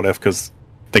 not What If, because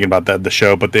thinking about that, the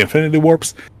show, but the Infinity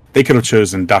Warps, they could have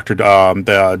chosen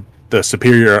the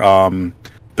superior,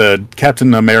 the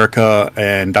Captain America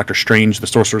and Doctor Strange, the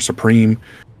Sorcerer Supreme.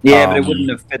 Yeah, but it wouldn't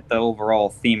have fit the overall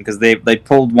theme because they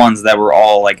pulled ones that were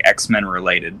all like X-Men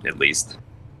related, at least.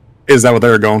 Is that what they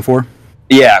were going for?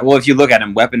 Yeah, well, if you look at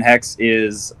him, Weapon Hex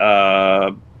is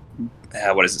what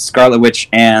is it, Scarlet Witch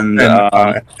and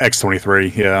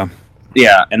X-23, yeah.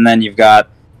 Yeah, and then you've got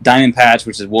Diamond Patch,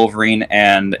 which is Wolverine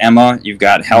and Emma. You've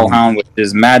got Hellhound, which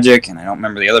is Magic, and I don't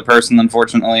remember the other person,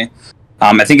 unfortunately.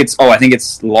 I think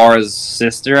it's Laura's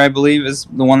sister, I believe, is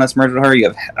the one that's merged with her.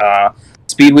 You have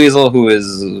Speed Weasel, who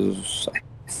is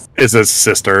his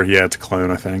sister. Yeah, it's a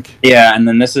clone, I think. Yeah, and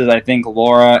then this is, I think,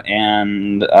 Laura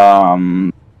and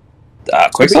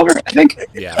Quicksilver, I think.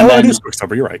 Yeah. It is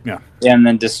Quicksilver. You're right. Yeah. And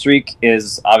then Destreak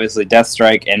is obviously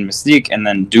Deathstrike and Mystique, and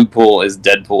then Dukepool is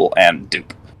Deadpool and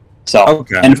Duke. So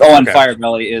and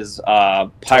Firebelly is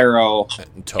Pyro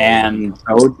and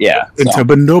Toad. Yeah.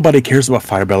 But nobody cares about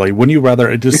Firebelly. Wouldn't you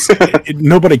rather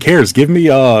nobody cares? Give me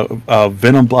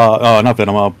Venom, not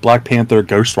Venom, Black Panther,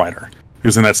 Ghost Rider,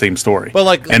 who's in that same story. But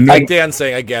like Dan's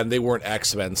saying again, they weren't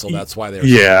X-Men, so that's why they're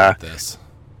like this.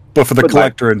 But for the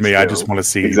collector in me, I just want to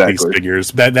see these figures.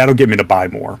 That'll get me to buy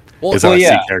more. I see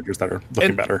characters that are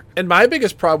looking better. And my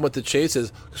biggest problem with the chase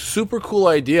is super cool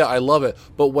idea. I love it.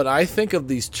 But when I think of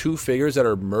these two figures that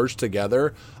are merged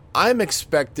together, I'm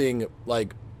expecting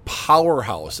like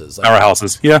powerhouses. Like,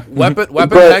 powerhouses, yeah.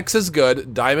 Weapon X is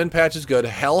good. Diamond Patch is good.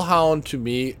 Hellhound to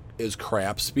me is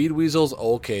crap. Speed Weasel's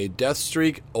okay.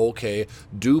 Deathstreak okay.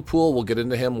 Dukepool, we'll get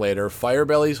into him later.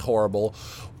 Firebelly's horrible.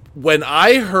 When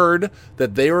I heard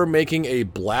that they were making a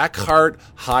Blackheart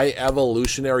high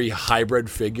evolutionary hybrid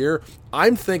figure,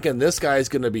 I'm thinking this guy's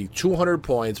going to be 200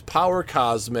 points, power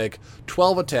cosmic,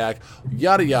 12 attack,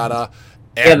 yada yada.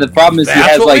 Yeah, the problem is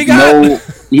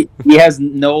he has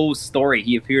no story.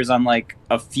 He appears on like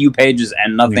a few pages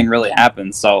and nothing really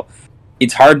happens. So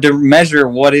it's hard to measure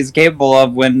what he's capable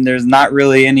of when there's not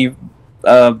really any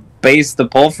base to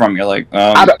pull from. You're like,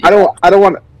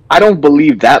 I don't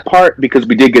believe that part because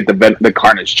we did get the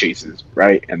Carnage chases,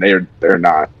 right? And they're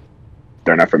not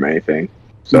from anything.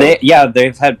 So they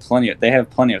have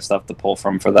plenty of stuff to pull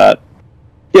from for that.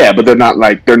 Yeah, but they're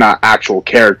not actual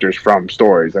characters from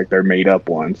stories. Like they're made up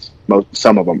ones.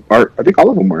 Some of them are. I think all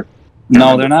of them were.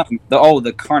 No, they're not.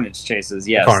 The Carnage chases.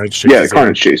 Yes. The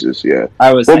Carnage chases. Yeah.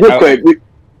 Real quick,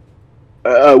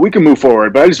 we can move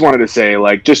forward, but I just wanted to say,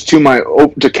 like, just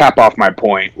to cap off my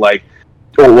point, like.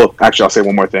 Oh, well, actually, I'll say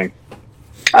one more thing.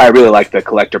 I really like the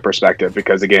collector perspective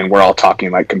because, again, we're all talking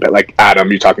like Adam,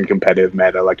 you're talking competitive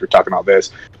meta, like you're talking all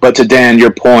this. But to Dan,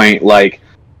 your point, like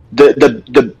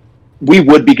we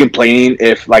would be complaining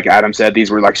if, like Adam said,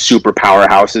 these were like super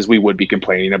powerhouses. We would be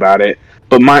complaining about it.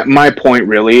 But my point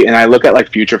really, and I look at like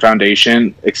Future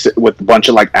Foundation with a bunch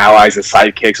of like allies and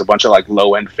sidekicks, a bunch of like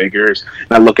low end figures,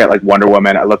 and I look at like Wonder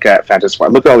Woman, I look at Fantastic Four, I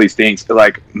look at all these things.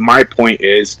 Like my point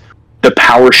is, the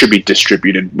power should be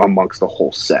distributed amongst the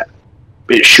whole set.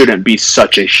 It shouldn't be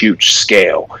such a huge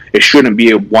scale. It shouldn't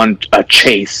be a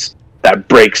chase that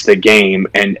breaks the game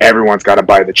and everyone's got to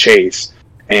buy the chase.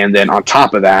 And then on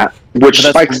top of that, which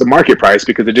spikes the market price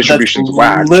because the distribution's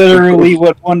whacked. Literally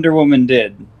what Wonder Woman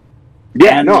did.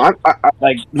 Yeah, and I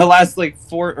like the last like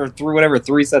 4 or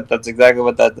 3 sets. That's exactly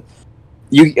what that.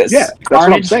 That's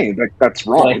what I'm saying. Like that's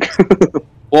wrong.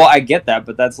 Well, I get that,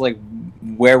 but that's like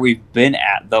where we've been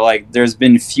at. There's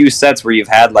been few sets where you've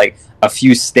had like a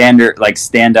few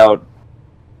standout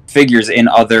figures in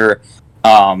other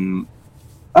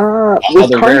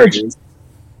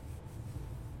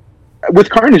with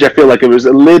Carnage, I feel like it was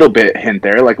a little bit hint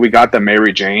there. Like we got the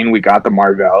Mary Jane, we got the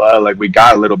Marvella, like we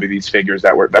got a little bit of these figures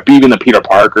that even the Peter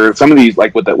Parker. Some of these,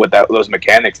 like with those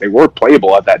mechanics, they were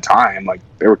playable at that time. Like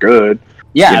they were good.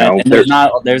 Yeah, and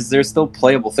there's still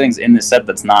playable things in this set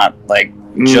that's not like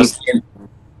just.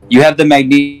 You have the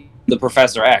Magneto, the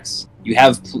Professor X. You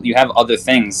have other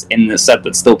things in the set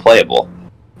that's still playable.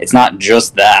 It's not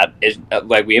just that.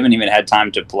 Like we haven't even had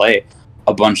time to play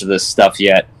a bunch of this stuff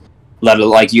yet.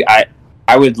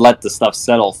 I would let the stuff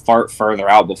settle far further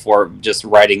out before just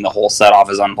writing the whole set off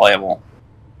as unplayable.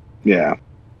 Yeah,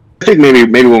 I think maybe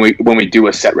when we do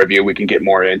a set review, we can get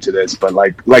more into this. But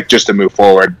like just to move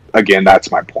forward, again,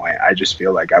 that's my point. I just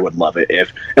feel like I would love it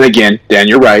if, and again, Dan,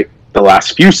 you're right. The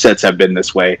last few sets have been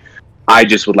this way. I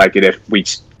just would like it if we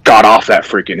got off that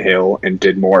freaking hill and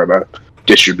did more of a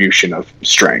distribution of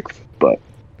strength. But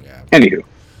yeah.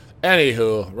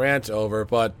 Anywho, rant over.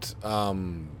 But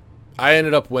I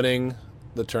ended up winning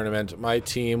the tournament. My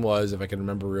team was, if I can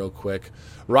remember real quick,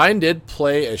 Ryan did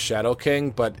play as Shadow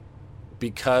King, but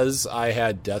because I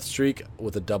had Deathstreak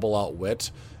with a double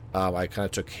outwit, I kind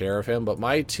of took care of him. But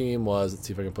my team was, let's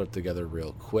see if I can put it together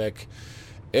real quick.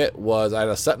 It was, I had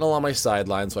a Sentinel on my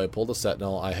sideline, so I pulled a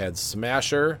Sentinel. I had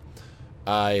Smasher.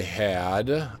 I had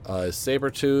a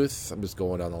Sabretooth. I'm just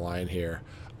going down the line here.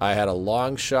 I had a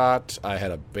Long Shot. I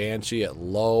had a Banshee at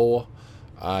low.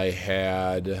 I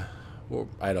had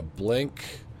a Blink.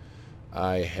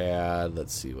 I had,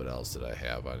 let's see, what else did I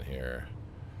have on here?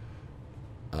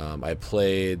 I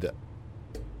played,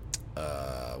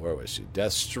 where was she?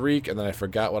 Death Streak, and then I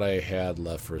forgot what I had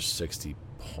left for 60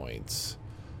 points.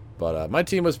 But my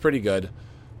team was pretty good.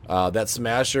 That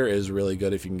Smasher is really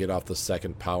good if you can get off the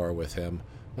second power with him.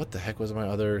 What the heck was my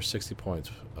other 60 points?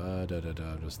 I'm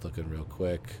just looking real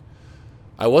quick.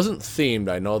 I wasn't themed,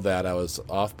 I know that. I was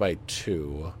off by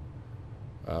 2.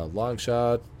 Long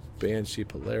Shot, Banshee,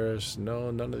 Polaris.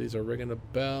 No, none of these are ringing a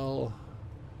bell.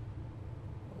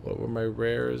 What were my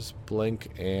rares? Blink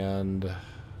and...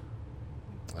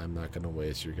 I'm not going to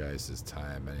waste your guys'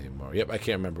 time anymore. Yep, I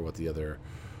can't remember what the other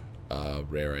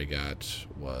rare I got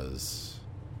was.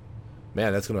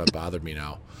 Man, that's going to bother me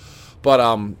now. But,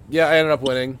 yeah, I ended up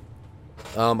winning.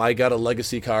 I got a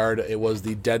legacy card. It was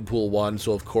the Deadpool one,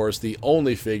 so, of course, the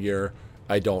only figure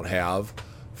I don't have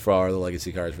for the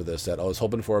legacy cards for this set. I was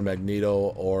hoping for a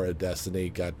Magneto or a Destiny.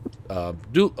 Got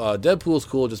Deadpool's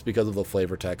cool just because of the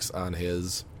flavor text on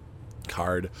his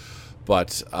card.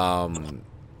 But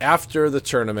after the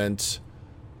tournament,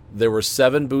 there were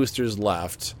 7 boosters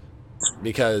left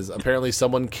because apparently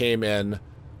someone came in,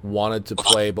 wanted to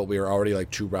play, but we were already like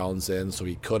 2 rounds in, so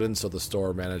he couldn't. So the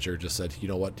store manager just said, you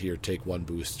know what, here, take 1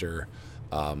 booster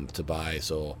to buy.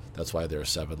 So that's why there are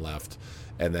 7 left.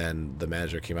 And then the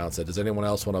manager came out and said, does anyone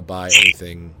else want to buy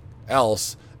anything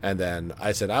else? And then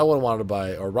I said, I wanted to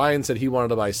buy, or Ryan said he wanted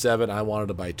to buy 7. I wanted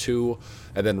to buy 2.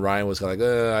 And then Ryan was kind of like,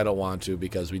 I don't want to,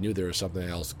 because we knew there was something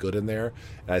else good in there.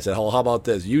 And I said, oh, how about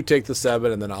this? You take the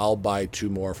 7, and then I'll buy 2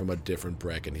 more from a different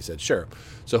brick. And he said, sure.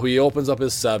 So he opens up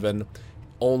his 7,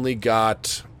 only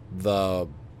got the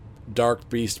Dark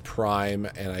Beast Prime,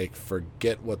 and I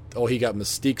forget what, he got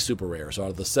Mystique Super Rare. So out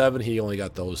of the 7, he only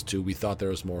got those 2. We thought there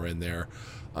was more in there,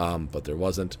 but there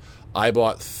wasn't. I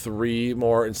bought 3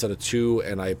 more instead of 2,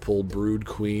 and I pulled Brood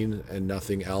Queen and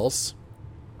nothing else.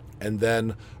 And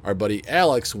then our buddy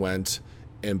Alex went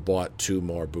and bought 2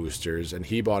 more boosters, and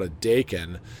he bought a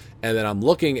Dakin. And then I'm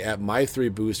looking at my 3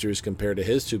 boosters compared to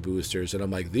his 2 boosters, and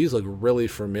I'm like, these look really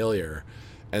familiar.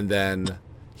 And then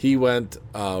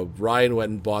Ryan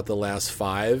went and bought the last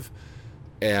 5,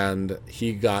 and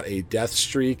he got a Death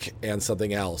Streak and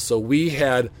something else. So we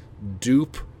had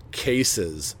dupe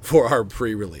cases for our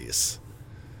pre-release,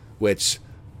 which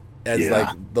is like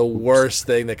the worst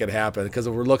thing that could happen, because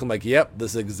we're looking like, yep,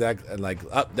 this is exact, and like,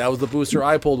 that was the booster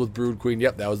I pulled with Brood Queen.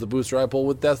 Yep, that was the booster I pulled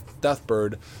with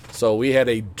Deathbird. So we had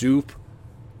a dupe,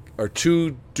 or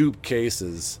 2 dupe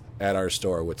cases at our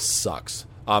store, which sucks.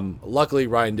 Luckily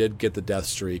Ryan did get the Death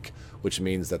Streak, which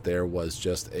means that there was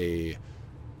just a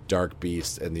Dark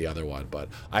Beast in the other one. But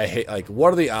I hate, like,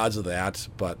 what are the odds of that?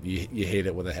 But you hate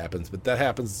it when it happens. But that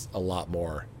happens a lot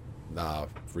more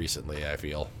recently, I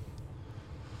feel.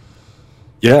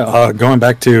 Yeah, going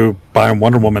back to buying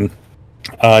Wonder Woman,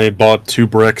 I bought 2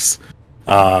 bricks,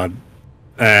 and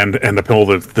the pill,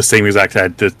 the same exact,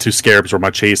 had the 2 scarabs were my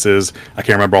chases. I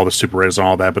can't remember all the super rares and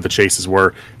all that, but the chases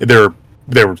were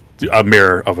they were a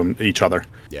mirror of them, each other.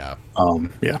 Yeah.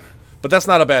 Yeah. But that's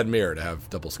not a bad mirror to have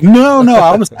double scarab. No,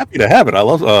 I was happy to have it. I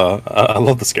love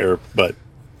the scarab, but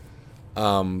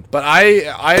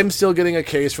I am still getting a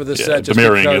case for this set. Just the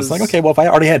mirroring because, is like, okay, well, if I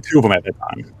already had 2 of them at that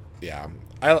time. Yeah.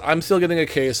 I'm still getting a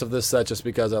case of this set just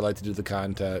because I like to do the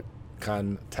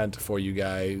content for you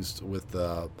guys with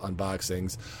the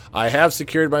unboxings. I have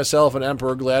secured myself an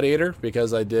Emperor Gladiator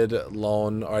because I did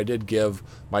give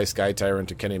my Sky Tyrant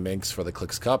to Kenny Minks for the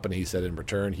Clicks Cup, and he said in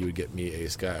return he would get me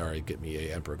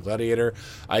a Emperor Gladiator.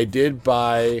 I did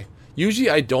buy.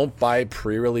 Usually I don't buy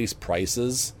pre-release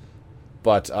prices,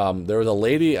 but there was a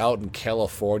lady out in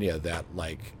California that,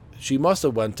 like, she must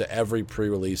have went to every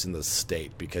pre-release in the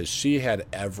state because she had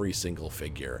every single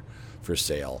figure for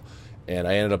sale. And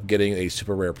I ended up getting a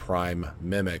Super Rare Prime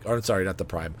Mimic. Or, sorry, not the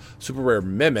Prime. Super Rare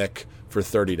Mimic for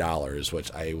 $30,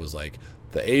 which I was like,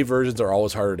 the A versions are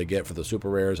always harder to get for the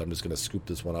Super Rares. I'm just going to scoop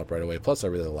this one up right away. Plus, I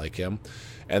really like him.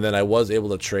 And then I was able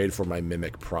to trade for my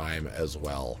Mimic Prime as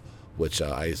well, which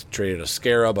I traded a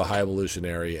Scarab, a High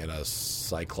Evolutionary, and a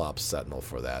Cyclops Sentinel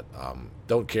for that.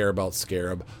 Don't care about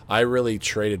Scarab. I really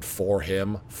traded for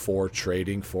him for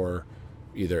trading for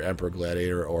either Emperor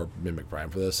Gladiator or Mimic Prime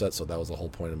for this set, so that was the whole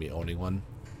point of me owning one.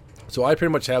 So I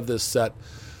pretty much have this set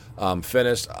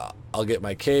finished. I'll get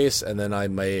my case, and then I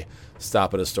may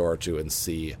stop at a store or 2 and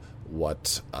see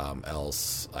what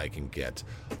else I can get.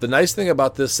 The nice thing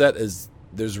about this set is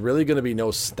there's really going to be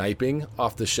no sniping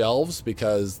off the shelves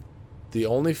because the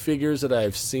only figures that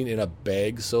I've seen in a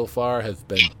bag so far have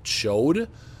been Chode,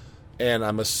 and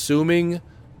I'm assuming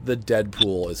the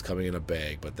Deadpool is coming in a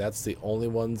bag, but that's the only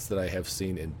ones that I have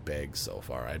seen in bags so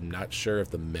far. I'm not sure if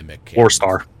the Mimic came.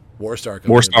 Warstar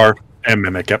and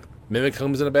Mimic. Yep. Mimic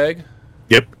comes in a bag?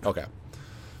 Yep. Okay.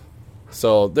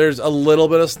 So there's a little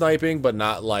bit of sniping, but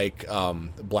not like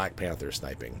Black Panther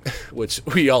sniping, which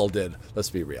we all did. Let's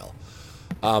be real.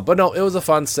 But no, it was a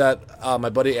fun set. My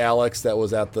buddy Alex that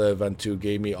was at the event too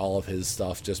gave me all of his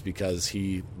stuff just because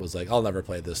he was like, I'll never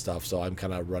play this stuff. So I'm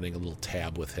kind of running a little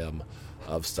tab with him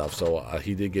of stuff. So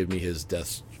he did give me his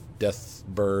Death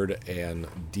Bird and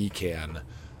Decan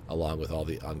along with all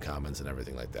the uncommons and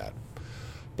everything like that.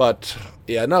 But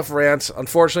yeah, enough rant.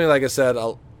 Unfortunately, like I said,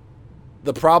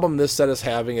 the problem this set is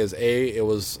having is it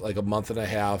was like a month and a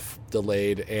half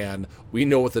delayed, and we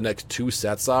know what the next 2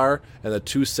 sets are, and the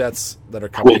 2 sets that are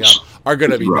coming up are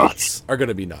going to be nuts. Are going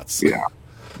to be nuts.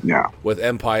 Yeah. With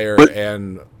Empire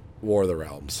and War of the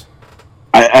Realms.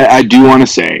 I do want to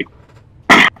say,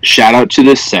 shout out to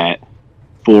this set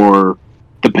for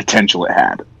the potential it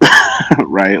had,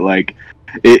 right? Like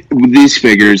with these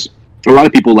figures. A lot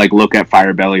of people look at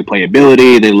Firebelly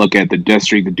playability. They look at the Death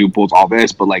Streak, the Dupe Pulls, all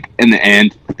this. But in the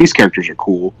end, these characters are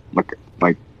cool.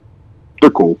 Like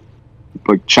they're cool.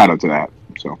 Shout out to that.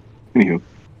 So, anywho,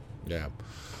 yeah.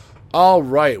 All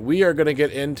right, we are going to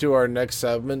get into our next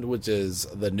segment, which is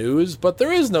the news. But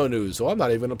there is no news, so I'm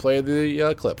not even going to play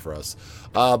the clip for us.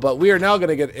 But we are now going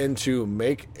to get into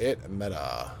Make It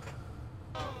Meta.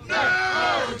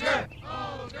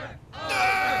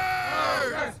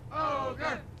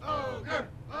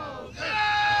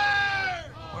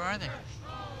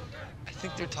 I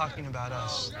think they're talking about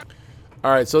us. All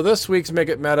right, so this week's Make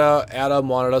It Meta, Adam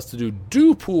wanted us to do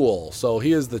Dupool. So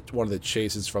he is one of the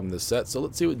chases from this set. So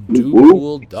let's see what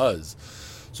Dupool does.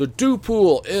 So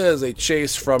Dupool is a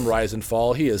chase from Rise and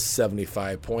Fall. He has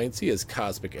 75 points. He has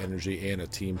Cosmic Energy and a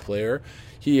team player.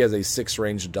 He has a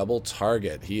 6-range double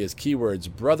target. He has keywords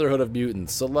Brotherhood of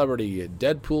Mutants, Celebrity,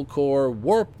 Deadpool Core,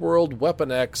 Warp World,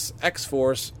 Weapon X,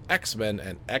 X-Force, X-Men,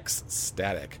 and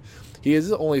X-Static. He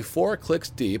is only 4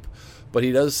 clicks deep, but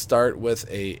he does start with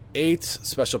a 8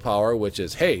 special power, which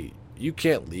is, hey, you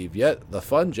can't leave yet. The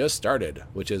fun just started,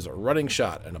 which is Running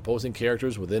Shot, and opposing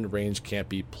characters within range can't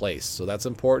be placed. So that's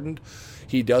important.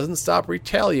 He doesn't stop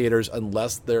retaliators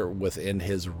unless they're within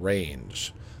his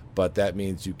range. But that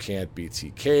means you can't be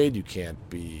TK'd, you can't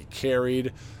be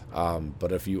carried.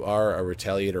 But if you are a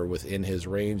retaliator within his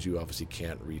range, you obviously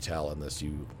can't retell unless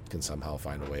you can somehow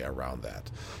find a way around that.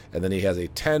 And then he has a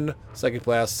 10 Psychic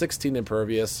Blast, 16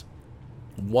 Impervious,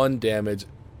 1 damage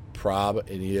prob,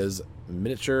 and he is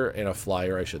miniature and a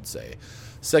flyer, I should say.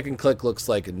 Second click looks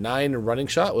like 9 Running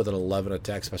Shot with an 11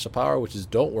 attack special power, which is,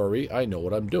 don't worry, I know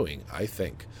what I'm doing, I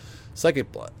think. Psychic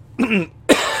Blast.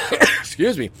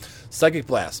 Excuse me. Psychic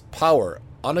Blast. Power.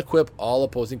 Unequip all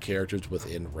opposing characters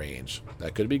within range.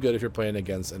 That could be good if you're playing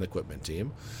against an equipment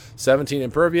team. 17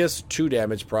 Impervious, 2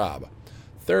 damage prob.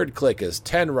 Third click is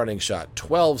 10 Running Shot,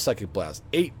 12 Psychic Blast,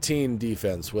 18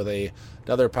 Defense with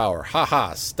another power.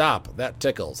 Haha, stop. That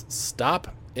tickles.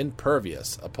 Stop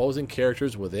Impervious. Opposing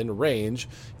characters within range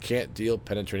can't deal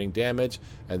penetrating damage.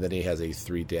 And then he has a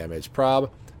 3 damage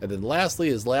prob. And then lastly,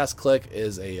 his last click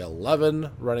is a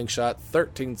 11 Running Shot,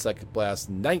 13 Psychic Blast,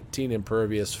 19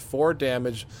 Impervious, 4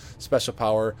 damage, special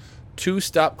power, 2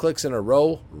 stop clicks in a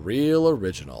row, real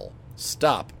original.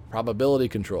 Stop, probability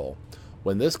control.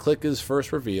 When this click is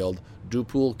first revealed,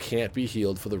 Dupool can't be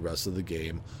healed for the rest of the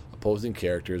game. Opposing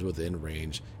characters within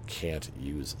range can't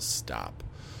use stop.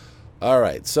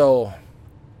 Alright, so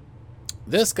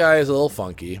this guy is a little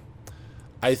funky.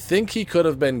 I think he could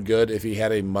have been good if he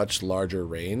had a much larger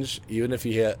range. Even if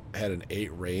he had an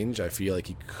 8 range, I feel like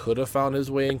he could have found his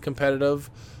way in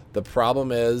competitive. The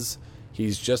problem is,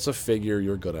 he's just a figure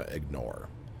you're going to ignore.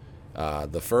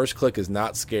 The first click is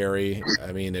not scary.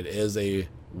 I mean, it is a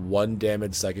 1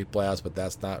 damage Psychic Blast, but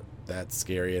that's not that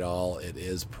scary at all. It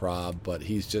is prob, but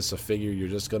he's just a figure you're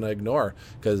just going to ignore.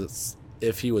 Because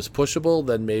if he was pushable,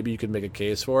 then maybe you could make a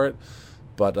case for it.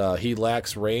 But he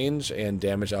lacks range and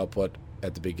damage output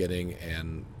at the beginning,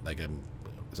 and it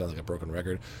sounds like a broken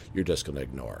record, you're just going to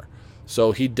ignore.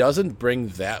 So he doesn't bring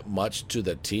that much to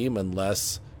the team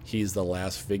unless he's the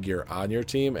last figure on your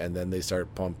team, and then they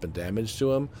start pumping damage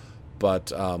to him.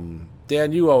 But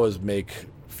Dan, you always make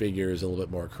figures a little bit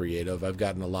more creative. I've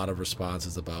gotten a lot of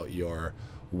responses about your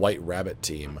White Rabbit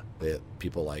team that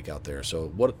people like out there. So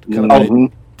what kind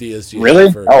of ideas do you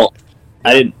have for...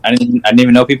 I didn't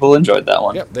even know people enjoyed that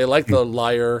one. Yep, they like the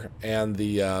Liar and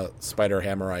the Spider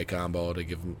Hammer Eye combo to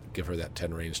give her that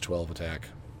 10 range 12 attack.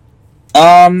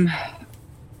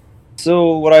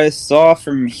 So what I saw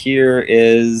from here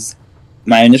is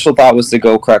my initial thought was to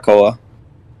go Krakoa.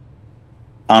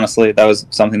 Honestly, that was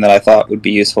something that I thought would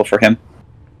be useful for him.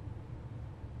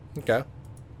 Okay.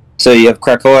 So you have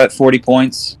Krakoa at 40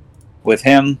 points with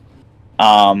him,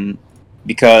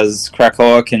 because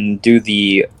Krakoa can do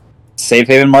the save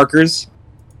haven markers,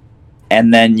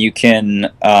 and then you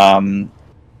can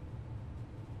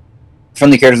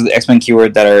friendly characters with the X-Men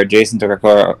keyword that are adjacent to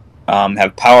Krakoa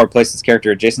have power place this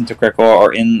character adjacent to Krakoa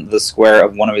or in the square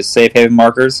of one of his safe haven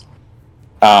markers.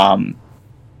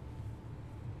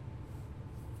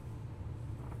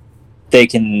 He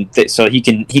can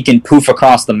poof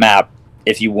across the map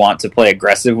if you want to play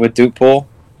aggressive with Dupe Pool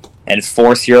and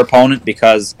force your opponent,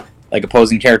 because like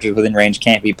opposing characters within range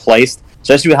can't be placed,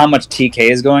 especially with how much TK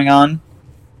is going on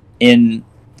in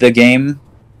the game.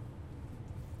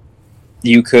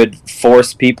 You could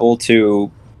force people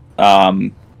to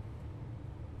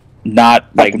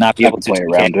not be able to play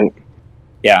around it.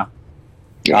 Yeah.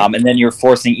 And then you're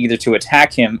forcing either to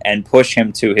attack him and push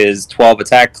him to his 12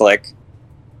 attack click,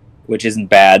 which isn't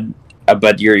bad,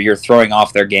 but you're throwing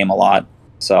off their game a lot.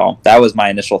 So that was my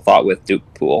initial thought with Dupe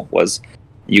Pool, was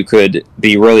you could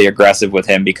be really aggressive with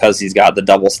him because he's got the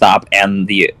double stop and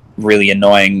the really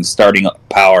annoying starting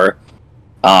power.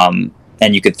 And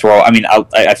you could throw... I mean,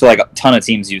 I feel like a ton of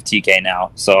teams use TK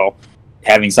now, so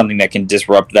having something that can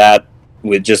disrupt that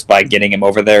with just by getting him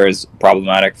over there is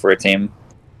problematic for a team.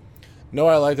 No,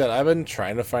 I like that. I've been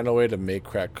trying to find a way to make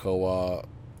Krakoa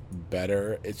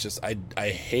better. It's just I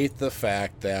hate the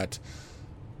fact that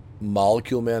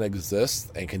Molecule Man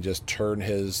exists and can just turn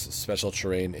his special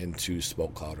terrain into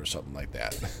Smoke Cloud or something like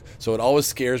that. So it always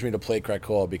scares me to play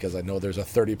Krakoa because I know there's a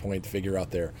 30-point figure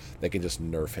out there that can just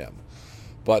nerf him.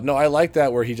 But no, I like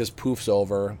that where he just poofs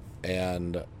over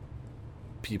and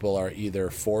people are either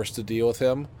forced to deal with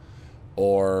him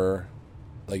or,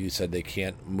 like you said, they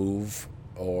can't move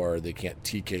or they can't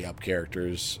TK up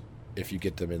characters if you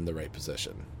get them in the right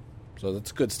position. So that's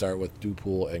a good start with Dupe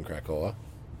Pool and Krakoa.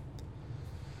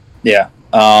 Yeah.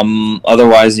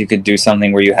 Otherwise, you could do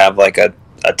something where you have like a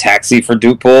taxi for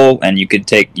Dupe Pool, and you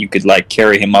could like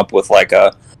carry him up with like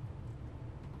a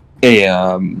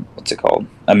what's it called?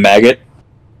 A maggot.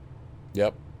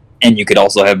 Yep. And you could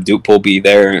also have Dupe Pool be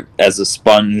there as a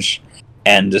sponge,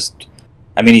 and just,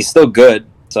 I mean, he's still good.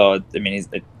 So I mean,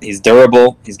 he's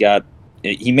durable.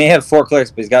 He may have 4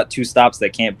 clicks, but he's got 2 stops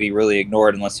that can't be really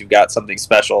ignored unless you've got something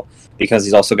special, because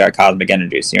he's also got cosmic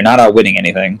energy. So you're not outwitting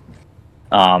anything.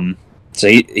 So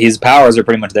his powers are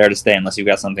pretty much there to stay unless you've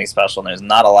got something special, and there's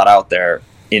not a lot out there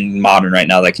in Modern right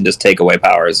now that can just take away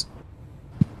powers.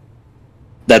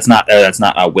 That's not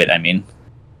outwit, I mean.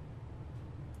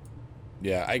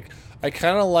 Yeah, I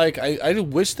kind of like... I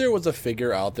wish there was a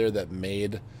figure out there that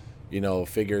made,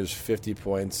 figures 50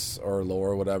 points or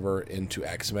lower, whatever, into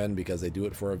X-Men, because they do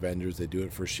it for Avengers, they do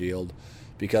it for S.H.I.E.L.D.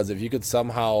 Because if you could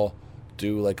somehow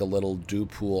do like a little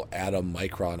Dupe Pool Atom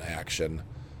Micron action,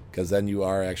 because then you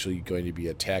are actually going to be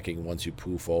attacking once you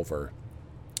poof over,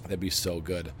 that'd be so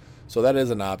good. So that is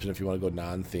an option if you want to go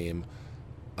non-theme.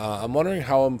 I'm wondering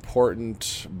how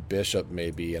important Bishop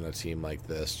may be in a team like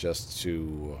this, just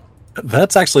to...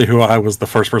 That's actually who I was the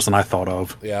first person I thought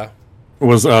of. Yeah.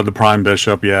 Was the Prime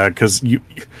Bishop, yeah, because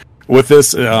with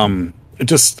this,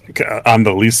 just I'm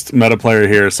the least meta player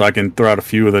here, so I can throw out a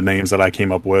few of the names that I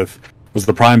came up with. Was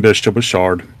the Prime Bishop with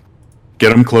Shard. Get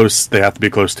them close, they have to be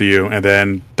close to you, and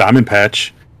then Diamond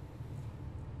Patch.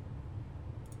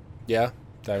 Yeah,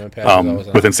 Diamond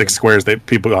Patch. Within 6 squares,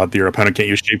 your opponent can't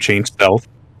use Shape Change, Stealth,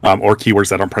 or keywords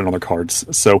that aren't printed on their cards.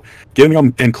 So getting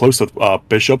them in close with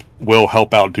Bishop will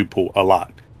help out Dupe Pool a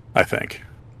lot, I think.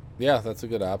 Yeah, that's a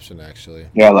good option, actually.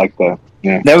 Yeah, I like that.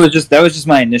 Yeah, that was just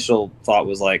my initial thought,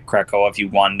 was like Krakoa if you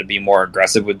wanted to be more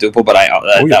aggressive with Dupe Pool, but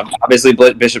obviously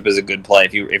Bishop is a good play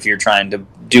if you're trying to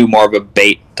do more of a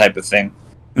bait type of thing.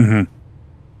 Mm-hmm.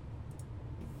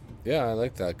 Yeah, I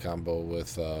like that combo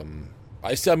with.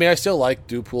 I still like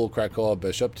Dupe Pool Krakoa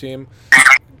Bishop team.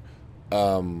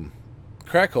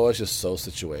 Krakoa is just so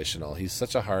situational. He's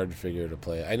such a hard figure to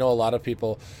play. I know a lot of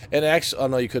people, and actually, oh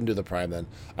no, you couldn't do the Prime then.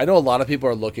 I know a lot of people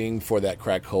are looking for that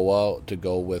Krakoa to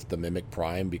go with the Mimic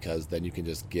Prime, because then you can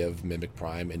just give Mimic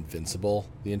Prime invincible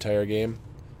the entire game.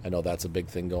 I know that's a big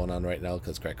thing going on right now,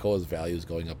 because Krakoa's value is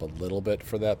going up a little bit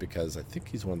for that, because I think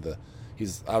he's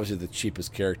he's obviously the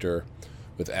cheapest character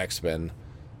with X-Men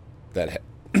that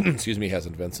has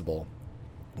invincible.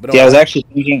 But yeah, I was actually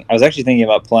thinking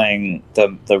about playing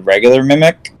the regular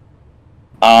Mimic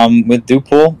with Dupe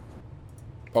Pool,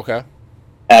 Okay.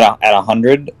 At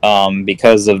 100,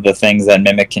 because of the things that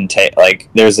Mimic can take. Like,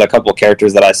 there's a couple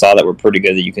characters that I saw that were pretty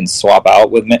good that you can swap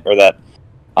out with Mimic, or that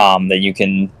you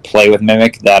can play with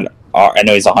Mimic. That are, I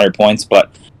know he's 100 points,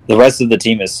 but the rest of the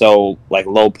team is so like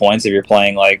low points. If you're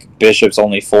playing like Bishop's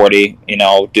only 40,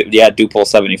 Dupol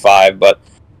 75, but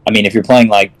I mean, if you're playing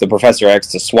like the Professor X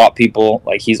to swap people,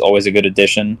 like he's always a good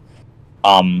addition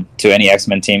to any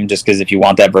X-Men team. Just because if you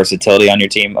want that versatility on your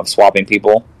team of swapping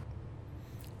people,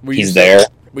 he's there.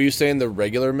 Were you saying the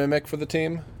regular Mimic for the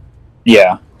team?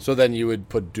 Yeah. So then you would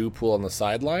put Dupool on the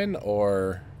sideline,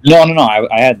 or No.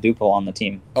 I had Dupol on the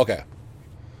team. okay.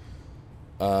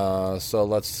 So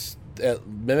let's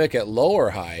Mimic at low or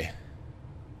high?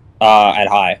 At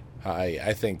high. High,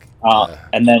 I think.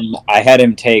 And then I had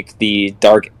him take the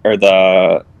Dark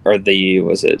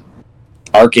was it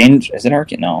Archangel? Is it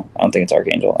Archangel? No, I don't think it's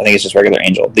Archangel. I think it's just regular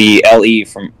Angel. The LE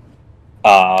from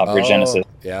Regenesis.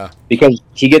 Yeah. Because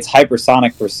he gets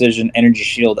hypersonic, precision, energy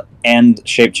shield, and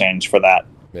shape change for that.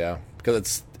 Yeah,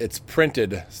 because it's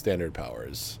printed standard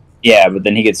powers. Yeah, but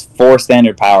then he gets 4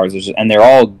 standard powers, and they're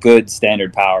all good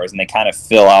standard powers, and they kind of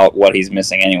fill out what he's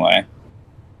missing anyway.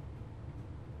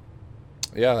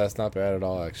 Yeah, that's not bad at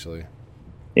all, actually.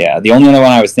 Yeah, the only other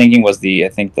one I was thinking was the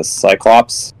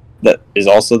Cyclops. That is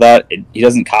also that. He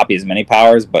doesn't copy as many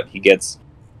powers, but he gets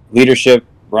leadership,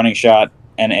 running shot,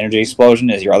 and energy explosion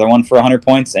is your other one for 100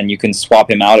 points, and you can swap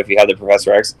him out if you have the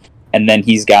Professor X. And then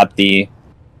he's got a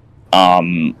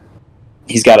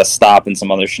stop and some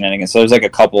other shenanigans. So there's like a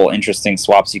couple interesting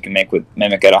swaps you can make with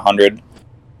Mimic at 100.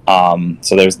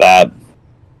 So there's that.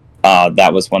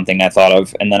 That was one thing I thought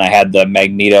of. And then I had the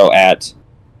Magneto at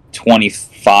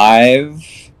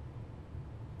 25.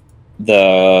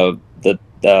 The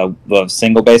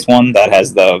single base one that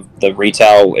has the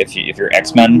retail if you're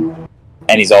X-Men,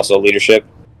 and he's also leadership.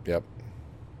 Yep.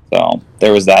 So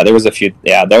there was that. There was a few.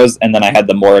 Yeah, and then I had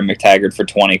the Moira McTaggart for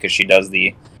 20 because she does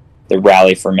the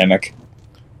rally for Mimic.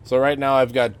 So right now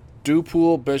I've got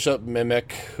Dupool, Bishop,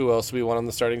 Mimic. Who else do we want on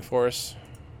the starting force?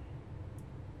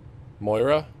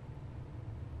 Moira?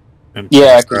 And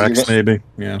Yeah, Professor X, maybe.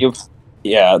 Yeah.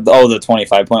 The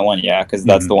 25.1. Yeah, because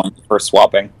that's the one for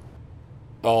swapping.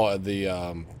 Oh,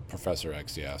 the Professor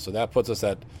X, yeah. So that puts us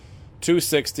at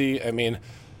 260. I mean,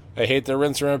 I hate to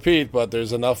rinse and repeat, but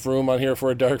there's enough room on here for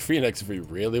a Dark Phoenix if we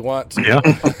really want to. Yeah.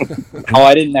 Oh,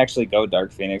 I didn't actually go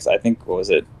Dark Phoenix. I think, what was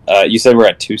it? You said we're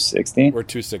at 260? We're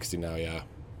 260 now, yeah.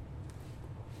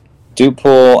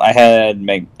 Dupool, I had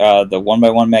the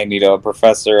 1x1 Magneto,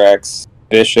 Professor X,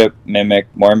 Bishop, Mimic,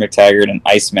 Moira McTaggart, and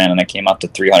Iceman, and I came up to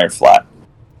 300 flat.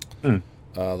 The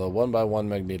 1x1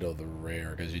 Magneto, the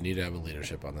rare, because you need to have a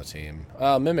leadership on the team.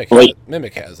 Mimic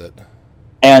has it.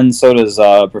 And so does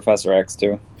Professor X,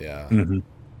 too. Yeah. Mm-hmm.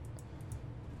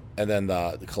 And then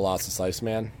the Colossus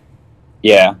Iceman.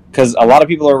 Yeah, because a lot of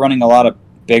people are running a lot of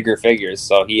bigger figures,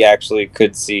 so he actually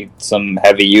could see some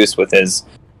heavy use with his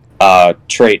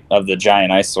trait of the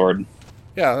giant ice sword.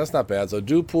 Yeah, that's not bad. So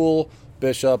Dupool,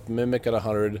 Bishop, Mimic at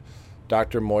 100,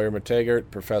 Dr. Moira McTaggart,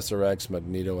 Professor X,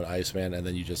 Magneto, and Iceman, and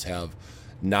then you just have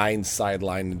 9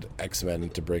 sidelined X-Men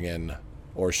to bring in,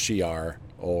 or Shi'ar,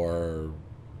 or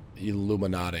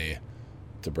Illuminati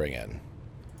to bring in.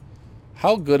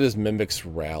 How good is Mimic's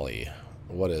rally?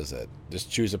 What is it?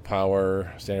 Just choose a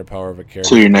power, standard power of a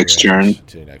character. To your next turn.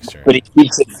 To your next turn. But he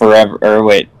keeps it forever. Or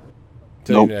wait.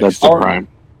 Nope, that's the prime.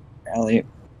 Rally.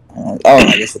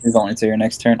 I guess it is only to your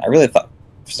next turn. I really thought,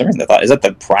 for some reason, is that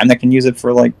the prime that can use it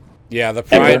for like? Yeah, the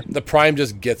prime. Ever? The prime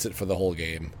just gets it for the whole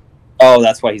game. Oh,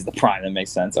 that's why he's the prime. That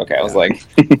makes sense. Okay, I was like,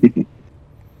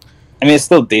 I mean, it's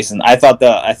still decent. I thought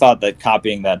that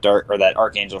copying that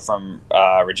Archangel from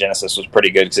Regenesis was pretty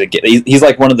good because he's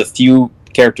like one of the few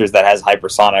characters that has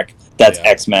hypersonic. That's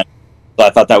X-Men. So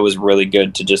I thought that was really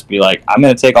good to just be like, I'm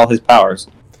going to take all his powers.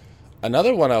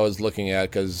 Another one I was looking at,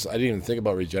 because I didn't even think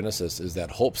about Regenesis, is that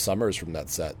Hope Summers from that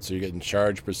set. So you're getting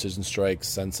Charge, Precision Strike,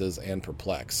 Senses, and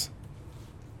Perplex.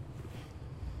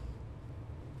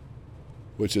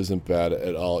 Which isn't bad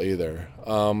at all either.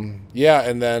 Yeah,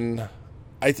 and then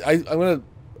I'm going to...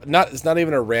 It's not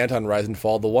even a rant on Rise and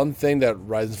Fall. The one thing that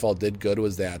Rise and Fall did good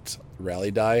was that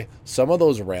rally die. Some of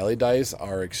those rally dice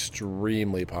are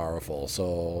extremely powerful.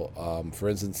 So, for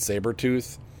instance,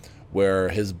 Sabretooth, where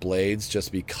his blades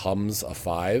just becomes a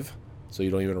 5, so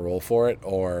you don't even roll for it,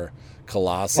 or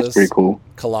Colossus. That's pretty cool.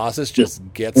 Colossus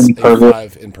just gets a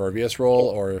 5 impervious roll,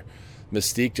 or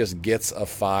Mystique just gets a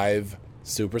 5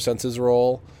 super senses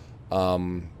roll.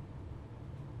 And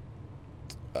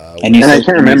I can't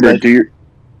remember.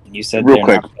 You said real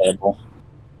they're quick. not playable.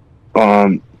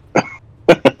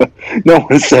 No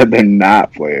one said they're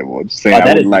not playable. Just saying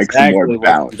I would like some more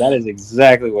balance. That is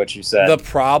exactly what you said. The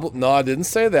problem? No, I didn't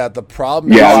say that. The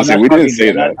problem. Yeah, is, we didn't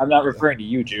say that. I'm not referring to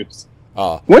you, Juice.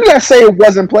 When did I say it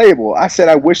wasn't playable? I said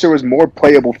I wish there was more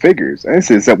playable figures. I didn't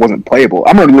say that wasn't playable.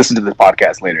 I'm going to listen to the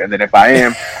podcast later, and then if I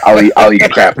am, I'll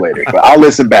eat crap later. But I'll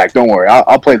listen back. Don't worry.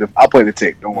 I'll play the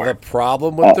tape. Don't worry. The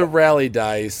problem with the rally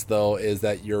dice, though, is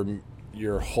that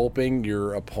you're hoping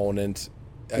your opponent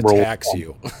attacks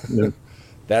you. Yeah.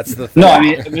 That's the thing. No,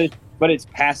 I mean, but it's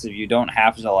passive. You don't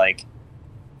have to like.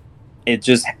 It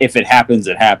just if it happens,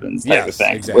 it happens. Type of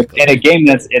thing. Exactly. In a game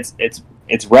that's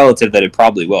it's relative that it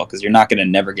probably will because you're not going to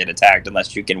never get attacked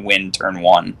unless you can win turn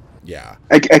one. Yeah.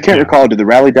 I can't recall. Did the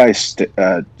rally dice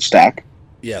stack?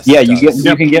 Yes. Yeah, it you does.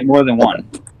 can get more than one.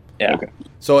 Yeah. Okay.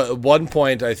 So at one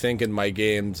point, I think in my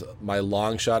games, my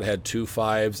long shot had 2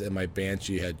 5s and my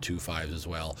Banshee had 2 5s as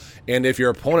well. And if your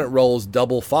opponent rolls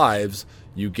double 5s,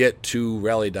 you get 2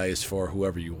 rally dice for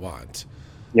whoever you want.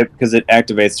 Yep, because it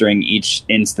activates during each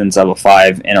instance of a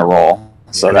 5 in a roll.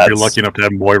 So if that's you're lucky enough to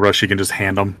have Moira, she can just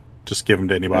hand them. Just give them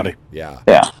to anybody. Yeah.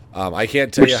 Yeah. I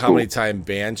can't tell Which you how school? many times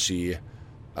Banshee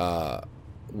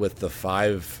with the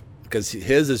 5, because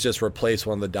his is just replace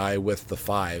one of the die with the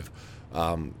 5.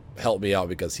 Help me out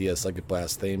because he has Psychic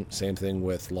Blast. Same thing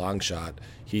with Longshot.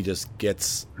 He just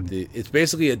gets it's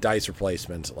basically a dice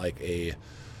replacement, like a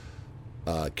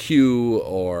Q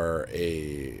or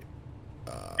a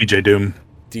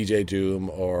DJ Doom,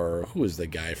 or who is the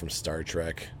guy from Star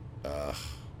Trek?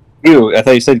 Q. I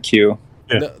thought you said Q.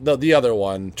 Yeah. No, the other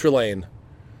one, Trelane.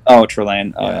 Oh,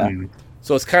 Trelane. Oh, yeah.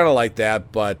 So it's kind of like that,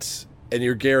 and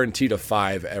you're guaranteed a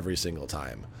 5 every single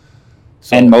time.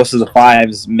 So, And most of the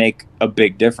 5s make a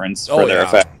big difference for their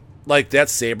effect. Like that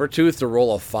Sabretooth to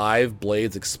roll a 5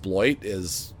 Blades Exploit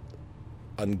is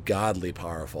ungodly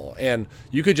powerful. And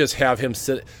you could just have him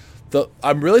sit.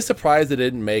 I'm really surprised they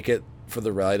didn't make it for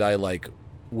the rally die like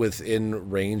within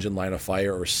range and line of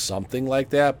fire or something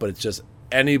like that, but it's just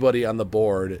anybody on the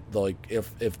board. Like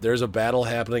if there's a battle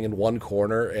happening in one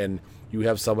corner and you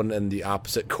have someone in the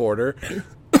opposite corner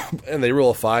and they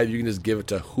roll a 5, you can just give it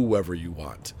to whoever you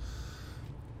want.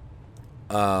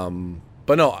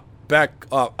 But no, back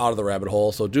out of the rabbit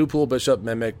hole. So Dupool, Bishop,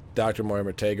 Mimic, Dr.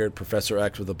 Mortimer Taggart, Professor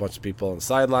X with a bunch of people on the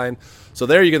sideline. So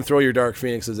there you can throw your Dark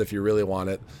Phoenixes if you really want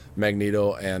it,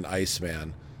 Magneto and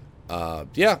Iceman.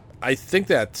 Yeah, I think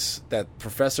that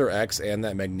Professor X and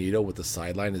that Magneto with the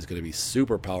sideline is going to be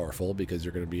super powerful because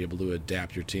you're going to be able to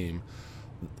adapt your team.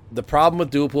 The problem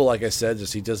with Dupool, like I said,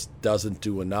 he just doesn't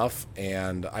do enough.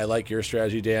 And I like your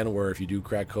strategy, Dan, where if you do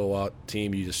crack co-out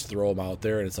team, you just throw them out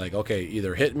there and it's like, okay,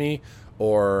 either hit me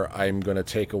or I'm going to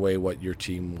take away what your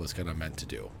team was kind of meant to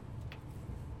do.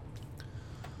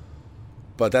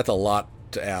 But that's a lot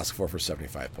to ask for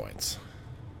 75 points.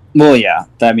 Well, yeah.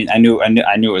 I mean, I knew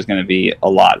it was going to be a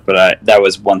lot, but that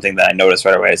was one thing that I noticed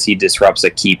right away is he disrupts a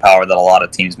key power that a lot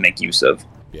of teams make use of.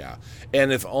 Yeah,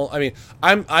 and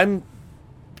I'm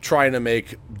trying to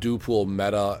make Dupool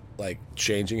meta, like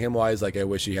changing him wise. Like I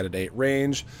wish he had an 8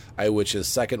 range. I wish his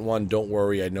second one, don't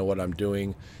worry, I know what I'm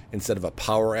doing. Instead of a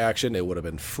power action, it would have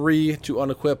been free to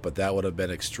unequip, but that would have been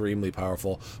extremely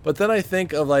powerful. But then I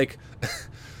think of like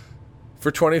for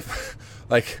 20.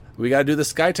 Like, we got to do the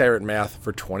Sky Tyrant math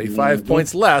for 25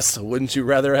 points less. Wouldn't you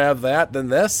rather have that than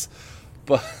this?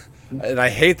 And I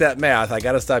hate that math. I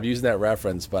got to stop using that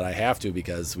reference, but I have to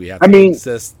because we have to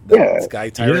insist that Sky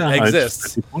Tyrant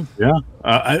exists. Yeah.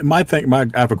 I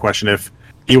have a question. If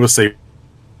he was, say,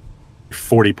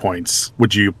 40 points,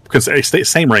 would you, because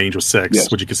same range was 6,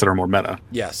 would you consider more meta?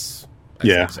 Yes.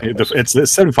 Yeah.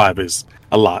 It's 75 is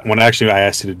a lot. When actually I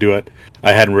asked you to do it,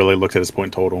 I hadn't really looked at his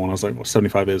point total, and I was like, well,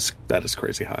 75 is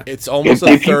crazy high. It's almost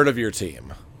a third of your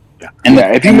team. Yeah. And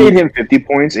if you made him 50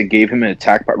 points and gave him an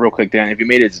attack power, real quick, Dan, if you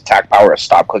made his attack power a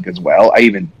stop click as well,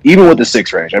 even with the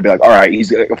 6 range, I'd be like, all right,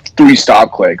 he's got 3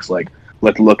 stop clicks. Like,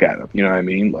 let's look at him. You know what I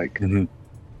mean? Like,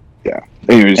 yeah.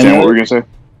 Anyways, Dan, what were you gonna say?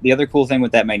 The other cool thing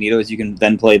with that Magneto is you can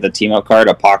then play the team up card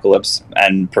Apocalypse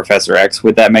and Professor X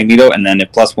with that Magneto, and then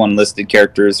if +1 listed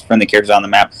characters, friendly characters on the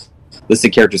map,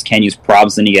 listed characters can use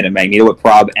probs, then you get a Magneto with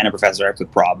prob and a Professor X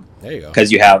with prob. There you go.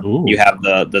 Because you have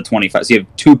the 25, so you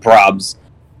have 2 probs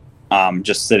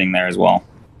just sitting there as well.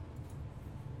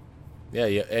 Yeah,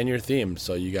 and your theme,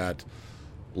 so you got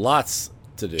lots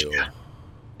to do.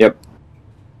 Yep.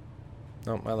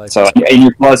 Oh, I like so, that. And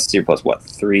you're plus what,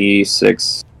 3,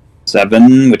 6,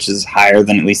 7, which is higher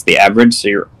than at least the average,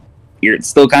 so you're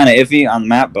still kind of iffy on the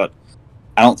map, but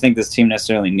I don't think this team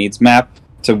necessarily needs map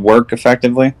to work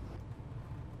effectively.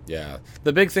 Yeah.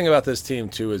 The big thing about this team,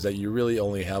 too, is that you really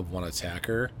only have one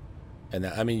attacker, And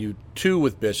that, I mean, you 2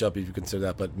 with Bishop if you consider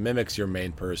that, but Mimic's your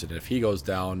main person. If he goes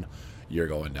down, you're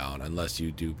going down, unless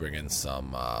you do bring in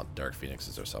some Dark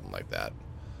Phoenixes or something like that.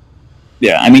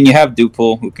 Yeah, I mean, you have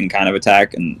Dupool who can kind of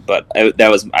attack, but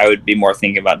I would be more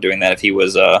thinking about doing that if he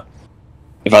was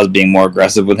if I was being more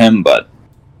aggressive with him. But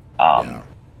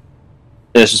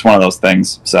it's just one of those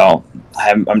things. So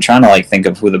I'm trying to like think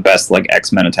of who the best like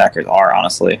X-Men attackers are,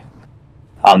 honestly,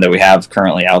 that we have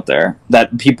currently out there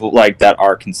that people like that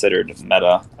are considered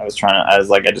meta. I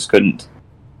just couldn't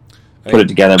put it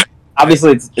together.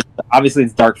 Obviously,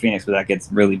 it's Dark Phoenix, but that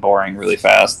gets really boring really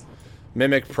fast.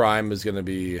 Mimic Prime is going to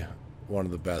be one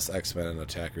of the best X-Men and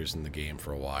attackers in the game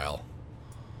for a while.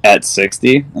 At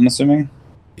 60, I'm assuming.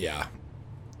 Yeah.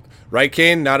 Right,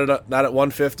 Kane? Not at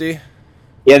 150?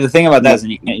 Yeah, the thing about that is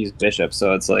you can't use Bishop,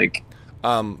 so it's like...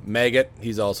 Maggot,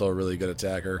 he's also a really good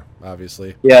attacker,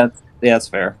 obviously. Yeah, that's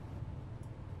fair.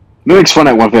 Mimic's fun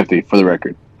at 150, for the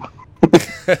record.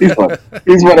 He's fun.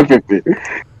 He's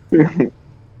 150.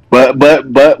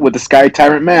 But with the Sky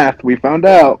Tyrant math, we found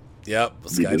out. Yep,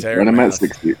 Sky Tyrant math.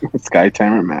 60. Sky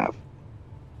Tyrant math.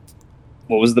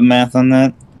 What was the math on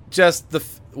that? Just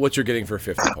what you're getting for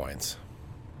 50 points.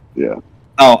 Yeah.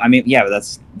 Oh, I mean, yeah, but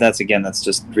that's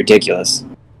just ridiculous.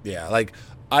 Yeah, like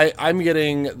I'm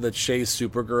getting the Chase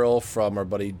Supergirl from our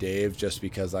buddy Dave just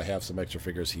because I have some extra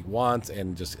figures he wants,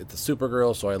 and just it's a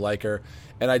Supergirl, so I like her.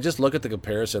 And I just look at the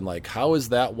comparison, like how is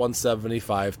that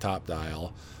 175 top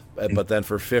dial, but then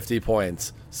for 50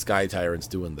 points, Sky Tyrant's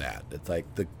doing that? It's like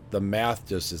the math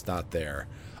just is not there.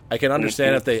 I can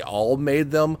understand if they all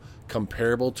made them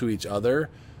comparable to each other,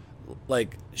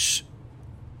 like.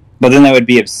 But then that would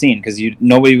be obscene because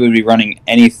nobody would be running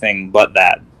anything but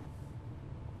that.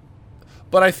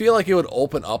 But I feel like it would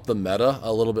open up the meta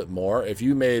a little bit more if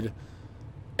you made,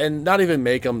 and not even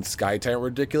make them Sky Tyrant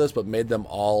ridiculous, but made them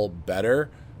all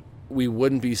better. We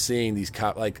wouldn't be seeing these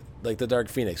like the Dark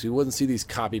Phoenix. We wouldn't see these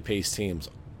copy paste teams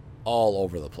all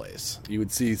over the place. You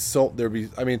would see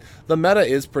I mean, the meta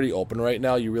is pretty open right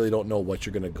now. You really don't know what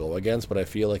you're going to go against, but I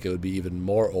feel like it would be even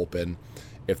more open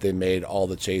if they made all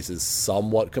the chases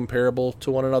somewhat comparable to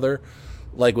one another.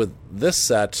 Like with this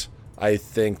set, I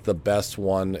think the best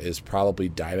one is probably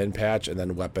Diamond Patch and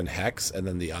then Weapon Hex, and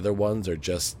then the other ones are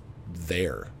just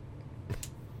there.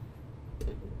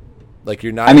 Like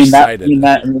you're not excited.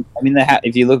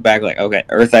 If you look back, like, okay,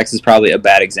 Earth X is probably a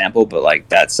bad example, but like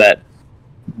that set,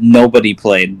 nobody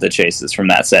played the chases from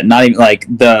that set. Not even like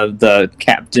the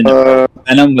Captain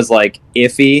Venom was like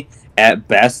iffy at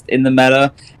best in the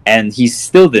meta, and he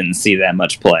still didn't see that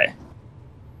much play.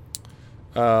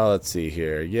 Let's see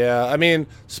here. Yeah, I mean,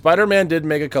 Spider-Man did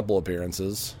make a couple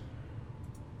appearances.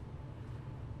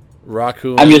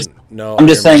 Raccoon. I'm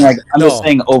just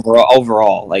saying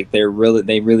overall, like they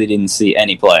really didn't see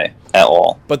any play at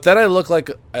all. But then I look like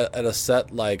at a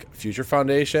set like Future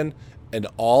Foundation, and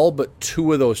all but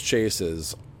 2 of those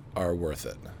chases are worth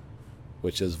it,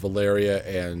 which is Valeria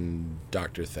and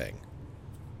Dr. Thing.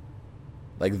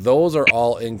 Like those are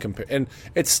all in and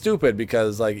it's stupid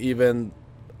because like even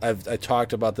I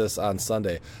talked about this on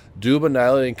Sunday. Doob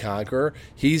Annihilating Conqueror,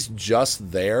 he's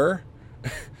just there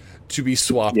to be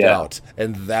swapped out,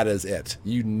 and that is it.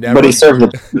 You never. But he serves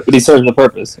the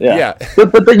purpose. Yeah.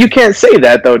 But you can't say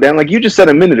that though, Dan. Like you just said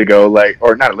a minute ago, like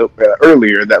or not a little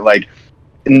earlier, that like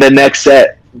in the next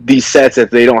set, these sets, if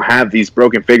they don't have these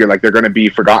broken figure, like they're going to be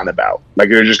forgotten about. Like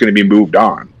they're just going to be moved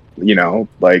on. You know,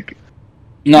 like.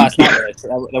 No, it's not.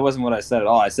 That wasn't what I said at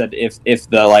all. I said if you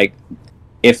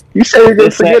said you're going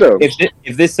to forget them.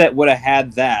 If this set would have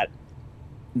had that,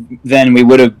 then we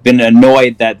would have been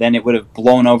annoyed that then it would have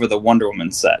blown over the Wonder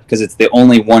Woman set because it's the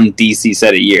only one DC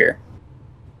set a year.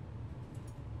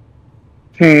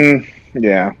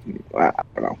 Yeah, I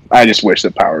don't know. I just wish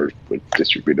the power would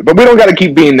distribute it, but we don't got to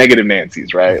keep being negative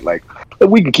Nancy's, right? Like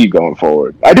we can keep going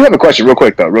forward. I do have a question, real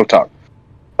quick though, real talk.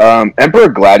 Emperor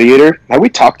Gladiator, have we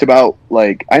talked about,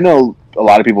 like, I know a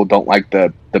lot of people don't like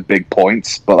the big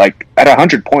points, but like at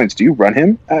 100 points, do you run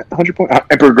him at 100 points?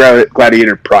 Emperor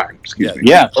Gladiator Prime, excuse me.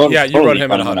 Yeah, you run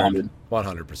him at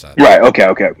 100%. Right,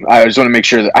 okay. I just want to make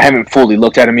sure that I haven't fully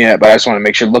looked at him yet, but I just want to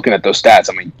make sure looking at those stats,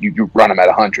 I mean, you run him at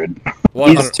 100.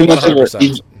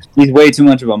 He's way too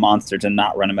much of a monster to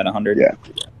not run him at 100. Yeah.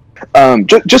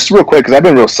 Just real quick, because I've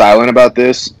been real silent about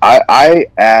this. I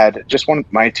add just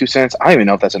my 2 cents. I don't even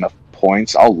know if that's enough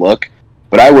points. I'll look,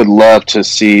 but I would love to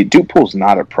see. Dupool's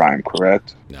not a prime,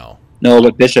 correct? No,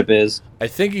 but Bishop is. I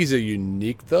think he's a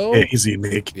unique though. Yeah, he's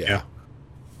unique. Yeah.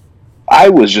 I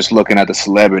was just looking at the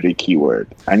celebrity keyword,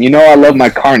 and I love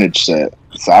my Carnage set,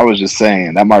 so I was just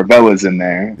saying that Marvella's in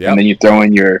there, and then you throw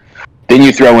in your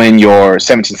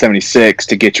 1776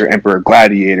 to get your Emperor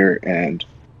Gladiator and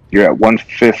you're at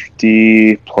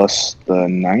 150 plus the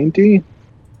 90.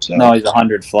 So. No, he's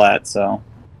 100 flat. So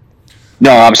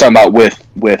no, I'm talking about with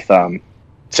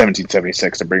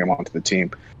 1776 to bring him onto the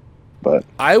team. But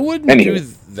I wouldn't anyway. do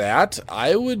that.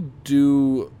 I would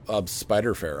do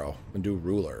Spider Pharaoh and do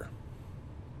Ruler.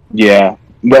 Yeah,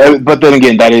 but then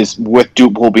again, that is with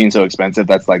Dupe Pool being so expensive.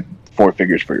 That's like 4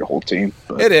 figures for your whole team.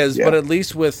 But, It is, yeah. but at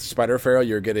least with Spider Pharaoh,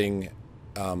 you're getting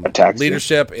Ataxia.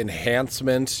 leadership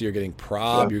enhancement. You're getting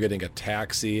prob. Yeah. You're getting a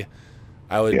taxi.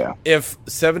 I would, Yeah. if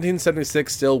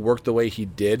 1776 still worked the way he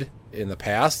did in the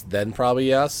past, then probably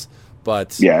yes.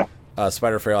 But Yeah,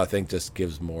 Spider Pharaoh, I think, just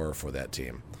gives more for that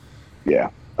team. yeah.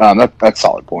 That's a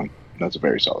solid point. That's a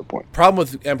very solid point. Problem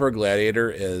with Emperor Gladiator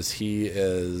is he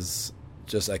is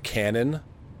just a cannon,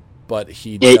 but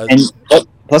he yeah, does. and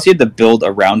plus you have to build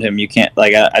around him. You can't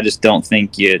like I just don't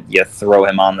think you throw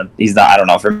him on the. He's not. I don't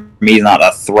know. For me, he's not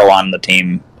a throw on the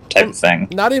team type of thing.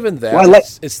 Not even that. Well,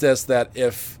 it's just that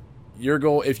if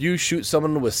you shoot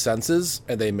someone with senses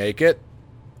and they make it,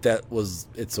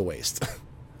 it's a waste.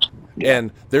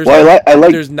 And there's I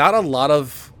like there's not a lot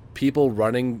of people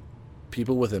running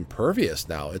people with impervious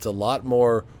now. It's a lot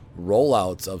more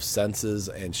rollouts of senses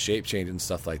and shape change and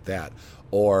stuff like that,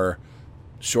 or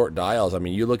short dials. I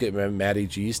mean, you look at Matty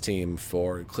G's team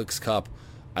for Clicks Cup.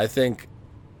 I think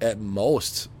at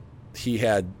most he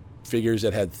had figures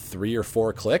that had 3 or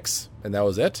 4 clicks, and that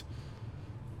was it.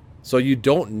 So you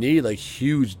don't need like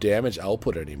huge damage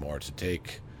output anymore to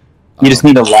take. You just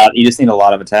need a lot. You just need a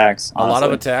lot of attacks. A lot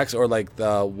of honestly. attacks, or like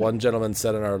the one gentleman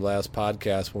said in our last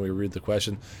podcast when we read the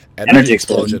question, Energy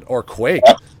explosion. or quake.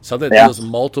 Yep. Something that Yeah. deals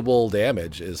multiple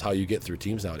damage is how you get through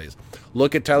teams nowadays.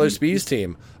 Look at Tyler Spee's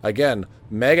team. Again,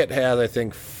 Maggot has, I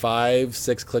think, 5,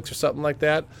 6 clicks or something like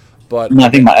that. But No, I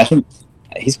think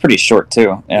he's pretty short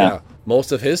too. Yeah.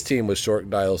 most of his team was short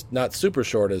dials, not super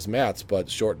short as Matt's,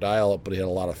 but short dial, but he had a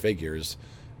lot of figures.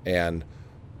 And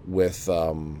with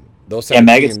those type of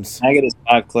teams, Maggot is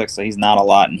 5 clicks, so he's not a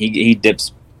lot, and he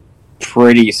dips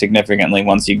pretty significantly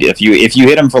once you get if you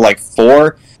hit him for like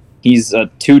 4, he's a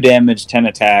 2 damage, 10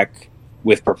 attack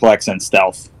with perplex and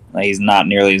stealth. Like, he's not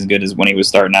nearly as good as when he was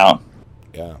starting out.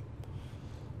 yeah.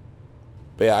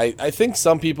 But yeah, I think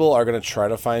some people are going to try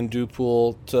to find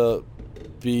Dupool to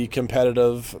be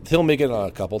competitive. He'll make it on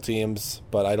a couple teams,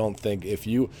 but I don't think if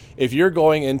you're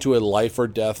going into a life or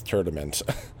death tournament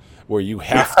where you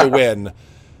have to win,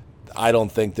 I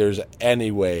don't think there's any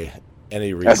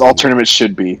reason. as all tournaments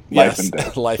should be, life Yes, and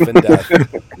death. life and death.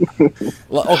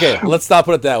 Okay, let's not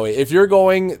put it that way. If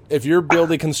you're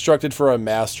building constructed for a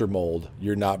master mold,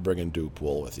 you're not bringing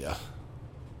Dupool with you.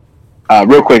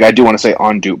 Real quick, I do want to say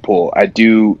on Dupe Pool, I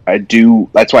do.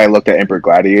 That's why I looked at Emperor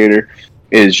Gladiator.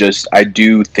 Is just I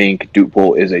do think Dupe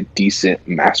Pool is a decent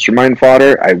mastermind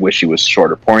fodder. I wish he was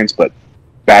shorter points, but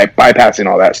bypassing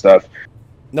all that stuff.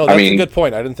 No, that's a good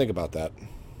point. I didn't think about that.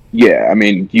 Yeah, I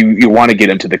mean, you want to get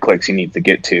him to the clicks he needs to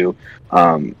get to.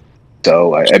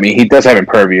 So I mean, he does have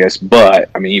impervious, but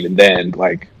I mean, even then,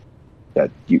 like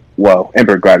that.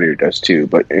 Emperor Gladiator does too.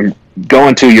 But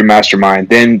going to your mastermind,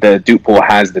 then the Dupe Pool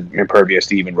has the impervious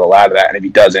to even roll out of that, and if he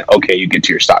doesn't, okay, you get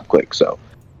to your stop click. So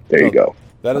there you go.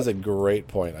 That is a great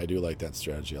point. I do like that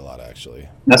strategy a lot, actually.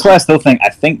 That's why I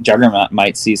think Juggernaut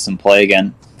might see some play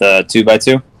again, the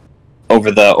 2x2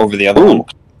 over the other Ooh. one.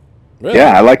 Really?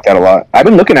 Yeah, I like that a lot. I've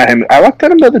been looking at him. I looked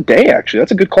at him the other day, actually.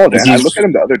 That's a good call, Dan. I looked at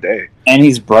him the other day. And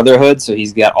he's Brotherhood, so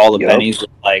he's got all the Yep. pennies with,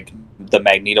 like, the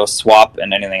Magneto swap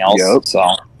and anything else. Yep. So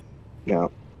Yeah,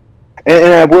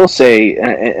 and I will say,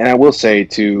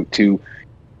 to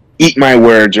eat my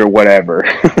words or whatever.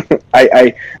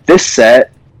 This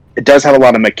set, it does have a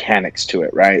lot of mechanics to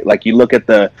it, right? Like you look at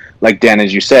like Dan,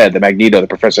 as you said, the Magneto, the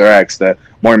Professor X, the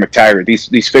Moira McTaggart,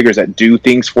 these figures that do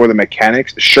things for the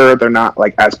mechanics. Sure, they're not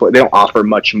like they don't offer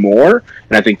much more,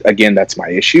 and I think again that's my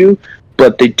issue.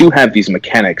 But they do have these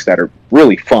mechanics that are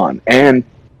really fun and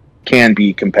can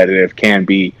be competitive, can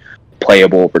be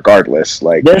playable regardless.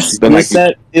 Like this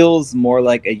set feels more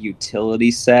like a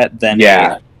utility set than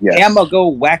yeah, hey, I'm gonna go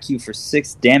whack you for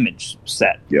 6 damage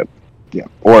set. Yeah,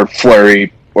 or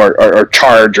flurry, or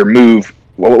charge, or move.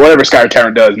 Whatever Sky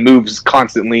Tyrant does, moves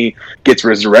constantly, gets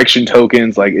resurrection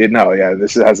tokens.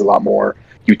 This has a lot more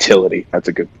utility. That's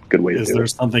a good way to do it. Is there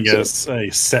something as a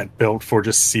set built for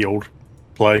just sealed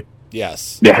play?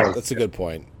 Yes. Yeah. That's a good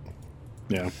point.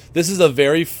 Yeah. This is a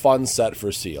very fun set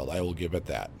for sealed. I will give it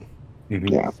that.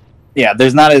 Mm-hmm. Yeah,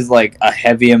 there's not as like a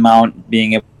heavy amount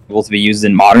being able to be used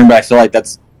in modern, but I feel like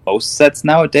that's most sets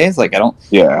nowadays. Like I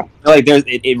feel like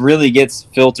it really gets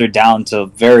filtered down to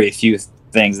very few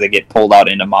things that get pulled out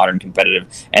into modern competitive.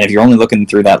 And if you're only looking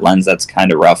through that lens, that's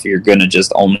kind of rough. You're gonna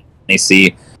just only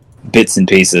see bits and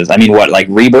pieces. I mean, what, like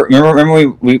Rebirth? Remember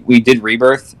we did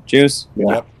Rebirth, Juice? Yeah.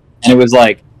 Yep. And it was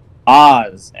like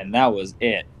Oz, and that was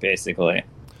it, basically.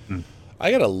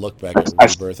 I gotta look back at I-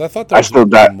 Rebirth. I thought there I was still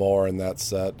got- more in that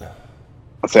set.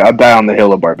 I'll say I'll die on the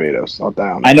hill of Barbados. I'll die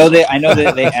on. I know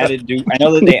that they added Duke. I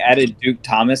know that they added Duke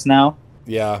Thomas now.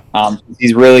 Yeah.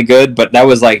 He's really good, but that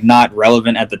was like not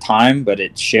relevant at the time. But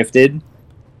it shifted.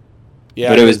 Yeah.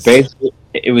 But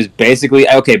it was basically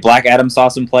okay. Black Adam saw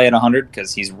some play at 100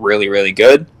 because he's really, really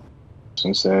good. I was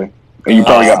gonna say. And you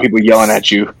probably got people yelling at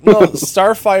you No,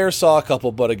 Starfire saw a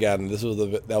couple, but again,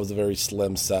 that was a very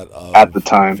slim set of at the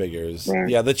time. figures. Right.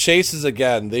 Yeah, the chases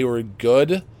again, they were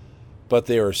good, but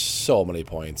they were so many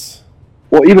points.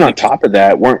 Well, even on top of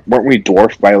that, weren't we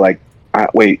dwarfed by like?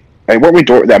 Weren't we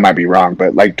dwarfed? That might be wrong,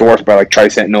 but like dwarfed by like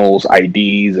Tri-Sentinels,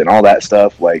 IDs, and all that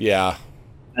stuff. Like, Yeah,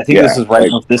 I think this is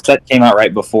right. This set came out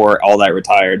right before all that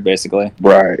retired, basically.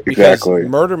 right, because exactly.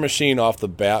 Murder Machine off the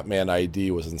Batman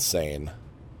ID was insane.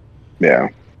 Yeah,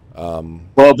 Well,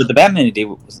 but the Batman ID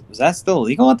was that still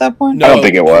illegal at that point? No, I don't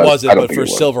think it was. It wasn't, I don't but think for it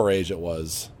was. Silver Age, it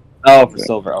was. Oh, for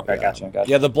Silver. Okay, gotcha.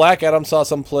 Yeah, the Black Adam saw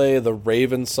some play. The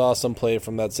Raven saw some play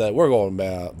from that set. We're going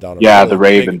down. Yeah, really the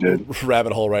Raven big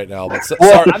rabbit hole right now. But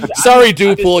Well, sorry,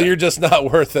 Dupool, you're just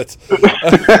not worth it.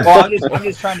 Well, I'm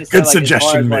just trying to say, Good like,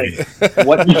 suggestion, as far as, like,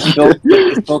 what you built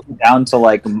is broken down to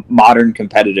like modern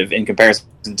competitive in comparison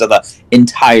to the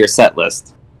entire set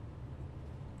list.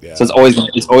 Yeah. So it's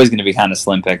always going to be kind of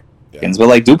slim pickings. But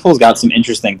like Dupool's got some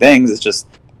interesting things. It's just,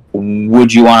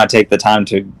 would you want to take the time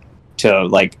to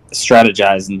like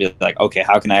strategize and be like, okay,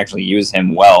 how can I actually use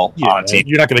him well on a team?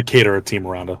 You're not going to cater a team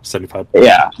around a 75.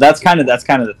 Yeah, that's kind of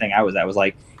the thing I was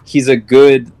like, he's a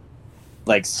good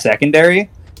like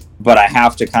secondary, but I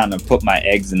have to kind of put my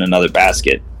eggs in another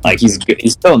basket. Like he's good.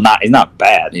 He's not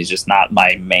bad. He's just not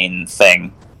my main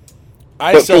thing.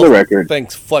 I But for still the record-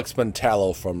 think Flex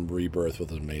Mentallo from Rebirth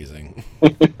was amazing.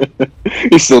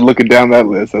 You're still looking down that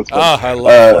list. That's funny. I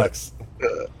love Flex.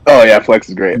 Oh yeah, Flex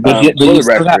is great. But For the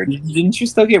record, didn't you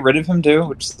still get rid of him too?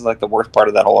 Which is like the worst part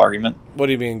of that whole argument. What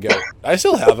do you mean, go? I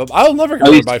still have him. I'll never get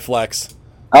Oh, rid you- of my Flex.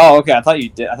 Oh, okay. I thought you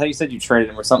did. I thought you said you traded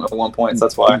him or something at one point. So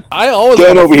that's why. I always Dan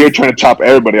wanna- over here trying to chop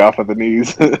everybody off at the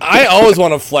knees. I always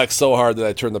want to flex so hard that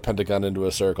I turn the Pentagon into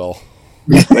a circle.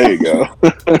 There you go.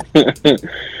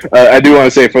 I do want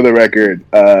to say for the record,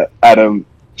 Adam,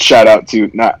 shout out to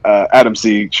Adam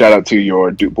C. Shout out to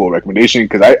your Dupool recommendation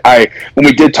because I when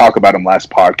we did talk about him last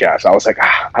podcast, I was like,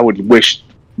 I would wish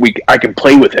I could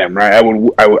play with him, right?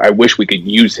 I wish we could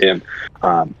use him,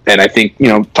 and I think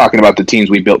talking about the teams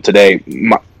we built today,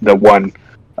 the one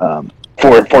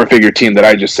four figure team that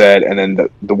I just said, and then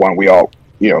the one we all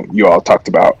you all talked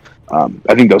about.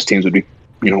 I think those teams would be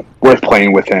worth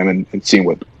playing with him and seeing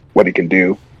what he can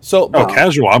do. So,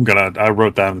 Casual. I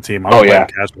wrote down the team. I'm Oh, playing yeah.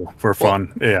 casual for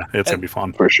fun. Yeah, it's gonna be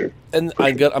fun. For sure. and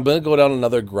I'm going to go down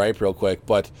another gripe real quick,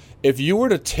 but if you were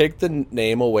to take the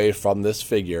name away from this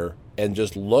figure and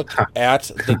just look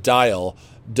at the dial,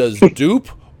 does Dupe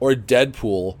or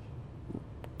Deadpool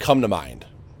come to mind?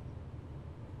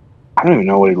 I don't even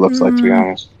know what he looks like, to be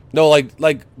honest. No, like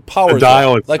powers, The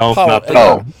dial like itself, power, not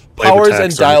the flavor powers and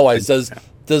text or dial wise. anything.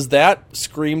 Does that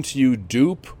scream to you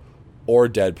Dupe or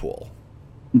Deadpool?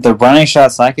 The running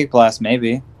shot psychic blast,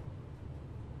 maybe.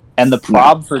 And the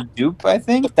prob for Dupe, I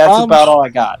think that's about all I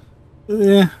got.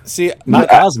 Yeah, See, not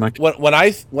cosmic. when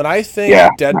I think Yeah,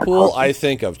 not Deadpool, cosmic. I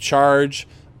think of charge,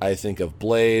 I think of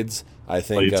blades, I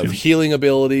think Blades, of yeah. healing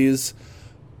abilities.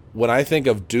 When I think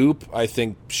of Dupe, I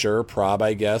think prob,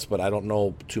 I guess, but I don't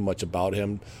know too much about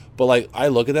him. But like I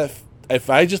look at that, if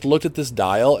I just looked at this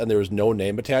dial and there was no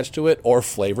name attached to it or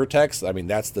flavor text, I mean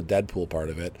that's the Deadpool part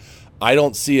of it. I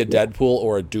don't see a Deadpool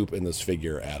or a Dupe in this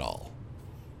figure at all.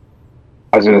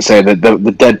 I was going to say that the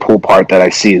Deadpool part that I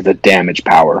see is the damage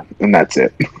power, and that's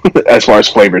it. As far as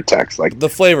flavor text, like The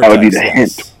flavor that would be text, the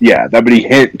yes. hint. Yeah, that would be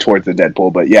hint towards the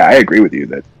Deadpool. But yeah, I agree with you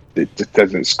that it just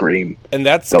doesn't scream. And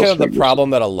that's those kind of the figures.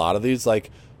 problem that a lot of these,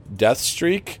 like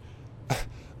Deathstreak,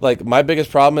 like my biggest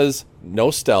problem is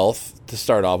no stealth to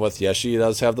start off with. Yes, she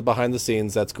does have the behind the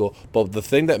scenes. That's cool. But the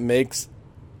thing that makes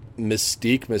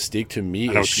Mystique to me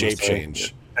I know is what you're shape saying.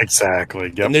 change. Exactly.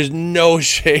 And Yep. there's no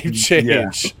shape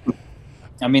change.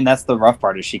 I mean, that's the rough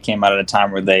part. Is she came out at a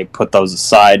time where they put those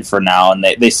aside for now, and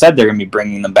they said they're going to be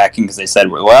bringing them back in because they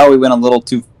said, well, we went a little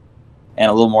too and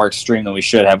a little more extreme than we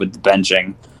should have with the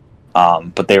benching.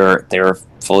 But they were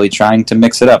fully trying to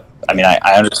mix it up. I mean,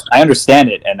 I understand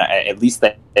it, and at least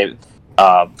they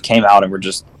came out and were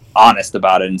just honest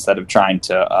about it instead of trying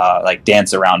to like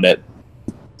dance around it.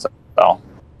 So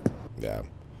Yeah.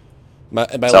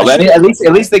 So I mean, at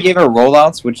least they gave her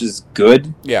rollouts, which is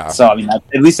good. Yeah. So I mean,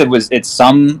 at least it's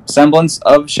some semblance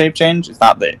of shape change. It's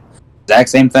not the exact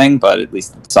same thing, but at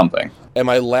least it's something. And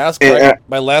my last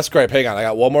gripe, hang on, I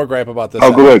got one more gripe about this.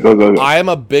 Oh, go ahead. I am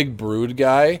a big brood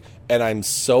guy, and I'm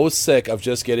so sick of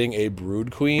just getting a brood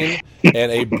queen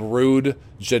and a brood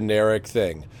generic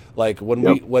thing. Like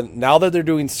now that they're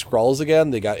doing Skrulls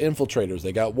again, they got infiltrators,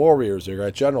 they got warriors, they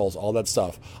got generals, all that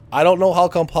stuff. I don't know how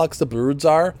complex the broods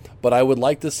are, but I would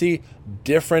like to see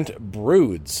different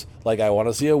broods. Like I want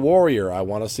to see a warrior, I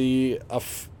want to see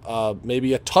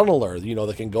maybe a tunneler,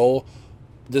 that can go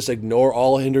just ignore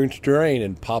all hindering terrain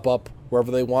and pop up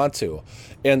wherever they want to.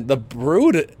 And the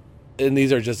brood in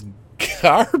these are just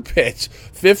garbage.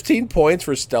 15 points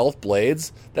for stealth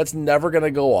blades. That's never going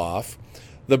to go off.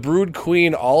 The brood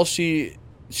queen, she's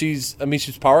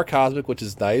power cosmic, which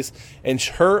is nice. And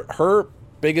her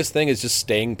biggest thing is just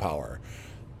staying power.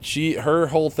 Her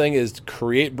whole thing is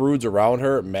create broods around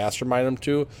her, mastermind them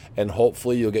too, and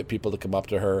hopefully you'll get people to come up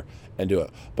to her and do it.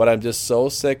 But I'm just so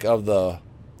sick of the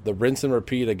rinse and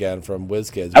repeat again from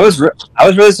WizKids. I was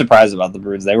really surprised about the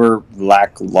broods. They were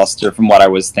lackluster from what I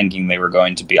was thinking they were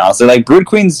going to be. Honestly, like Brood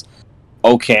Queen's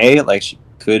okay. Like she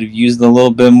could have used a little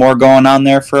bit more going on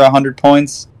there for 100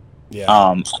 points.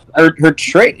 Yeah. Her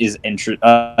trait is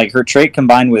like her trait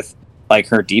combined with like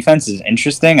her defense is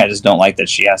interesting. I just don't like that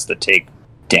she has to take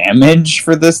damage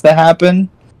for this to happen.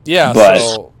 Yeah.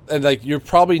 But and like you're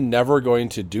probably never going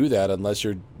to do that unless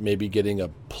you're maybe getting a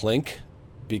plink.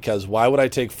 Because why would I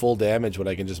take full damage when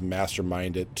I can just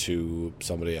mastermind it to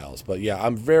somebody else? But yeah,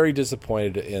 I'm very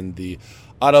disappointed in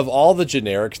out of all the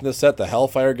generics in the set, the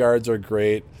Hellfire Guards are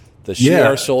great. The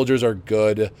Shi'ar soldiers are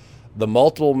good. The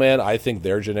multiple men, I think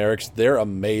they're generics. They're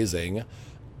amazing.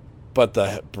 But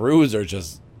the broods are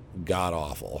just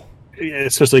god-awful.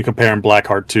 Especially comparing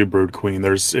Blackheart to Brood Queen.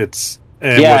 What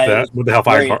the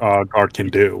Hellfire Guard can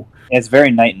do. It's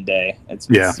very night and day.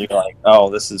 You're like, oh,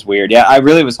 this is weird. Yeah, I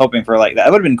really was hoping for like that.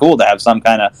 It would have been cool to have some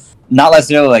kind of, not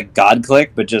necessarily like God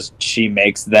click, but just she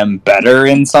makes them better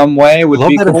in some way. Would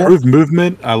be that cool. Improved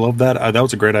movement. I love that. That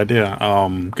was a great idea.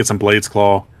 Get some Blades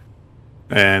Claw,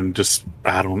 and just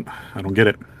I don't get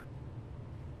it.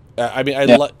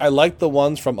 I like the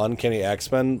ones from Uncanny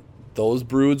X-Men. Those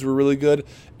broods were really good,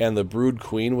 and the Brood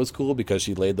Queen was cool because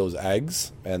she laid those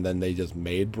eggs, and then they just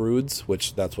made broods,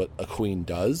 which that's what a queen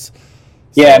does.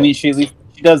 Yeah, I mean, she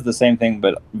does the same thing,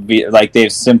 but like they've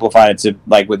simplified it to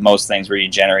like with most things where you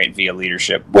generate via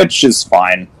leadership, which is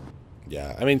fine.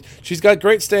 Yeah, I mean, she's got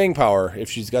great staying power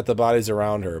if she's got the bodies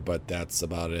around her, but that's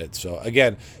about it. So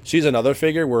again, she's another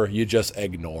figure where you just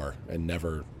ignore and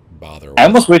never bother with. I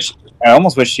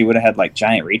almost wish she would have had like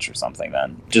giant reach or something.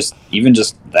 Then just to give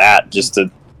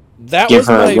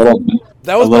her a little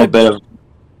bit of.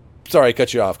 Sorry, I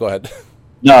cut you off. Go ahead.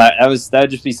 No, that would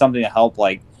just be something to help,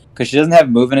 like, because she doesn't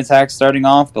have movement attacks starting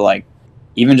off, but like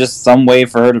even just some way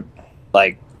for her to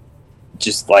like,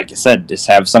 just like you said, just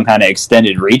have some kind of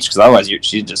extended reach, because otherwise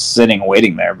she's just sitting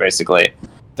waiting there basically.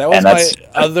 That was my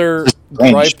other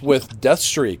gripe with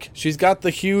Deathstreak. She's got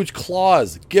the huge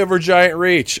claws. Give her giant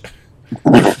reach.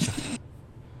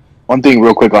 One thing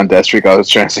real quick on Deathstreak I was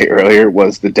trying to say earlier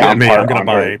was the down part. I'm going to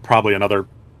buy probably another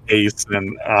Ace,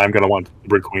 and I'm going to want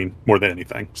Brood Queen more than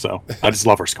anything. So I just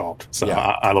love her sculpt. So yeah.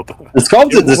 I love the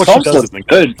sculpts. The sculpts are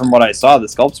good from what I saw. The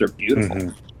sculpts are beautiful.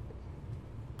 Mm-hmm.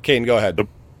 Kane, go ahead.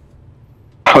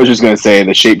 I was just going to say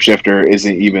the shapeshifter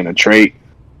isn't even a trait.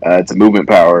 It's a movement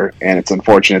power, and it's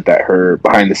unfortunate that her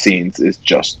behind the scenes is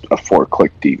just a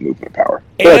 4-click deep movement power.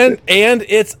 And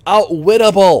it's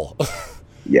outwittable.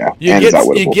 Yeah,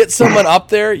 you get someone up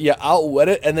there, you outwit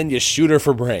it, and then you shoot her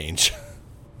for range.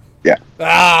 Yeah.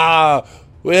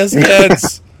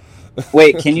 WizKids.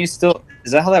 Wait, can you still?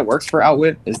 Is that how that works for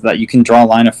outwit? Is that you can draw a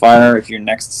line of fire if you're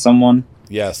next to someone?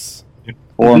 Yes.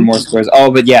 4 or more squares.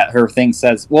 Oh, but yeah, her thing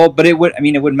says. Well, but it would. I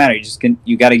mean, it wouldn't matter.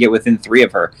 You got to get within 3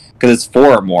 of her because it's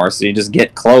 4 or more. So you just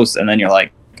get close, and then you're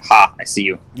like, "Ha! I see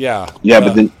you." Yeah.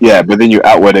 But then you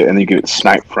outwit it, and then you get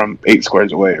sniped from 8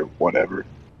 squares away or whatever.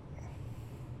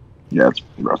 Yeah, it's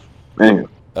rough. Anyway.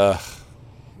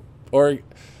 Or,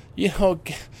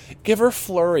 give her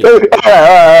flurry. All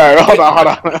right. Hold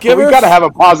on. We gotta have a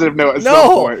positive note at some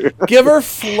point. Give her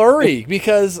flurry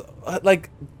because, like,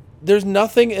 there's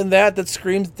nothing in that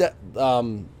screams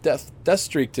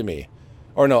Deathstreak to me.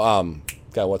 Or no,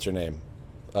 God, what's her name?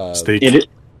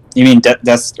 You mean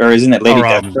Death? Or isn't it Lady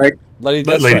Deathstrike? Lady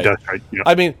Deathstrike. Yeah.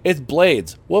 I mean, it's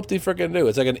blades. Whoop-de-frickin-do.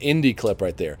 It's like an indie clip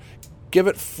right there. Give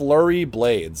it flurry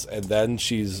blades, and then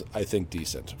she's, I think,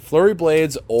 decent. Flurry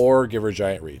blades or give her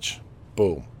giant reach.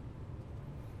 Boom.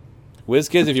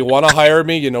 WizKids, if you want to hire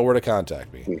me, you know where to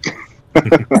contact me.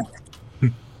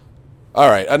 All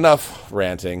right, enough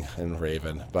ranting and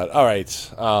raving. But all right.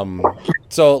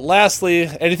 So lastly,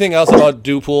 anything else about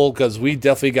Dupool? Because we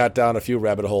definitely got down a few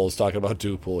rabbit holes talking about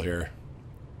Dupool here.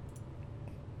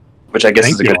 Which I guess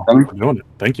Thank is a you good all thing. for doing it.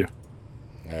 Thank you.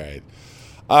 All right.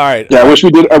 All right. Yeah,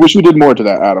 I wish we did more to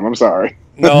that, Adam. I'm sorry.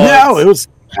 No, it was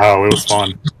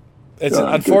fun. it's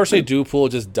Yeah, unfortunately Dupool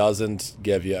just doesn't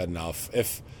give you enough.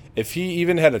 If he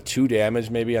even had a 2 damage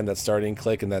maybe on that starting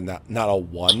click and then not a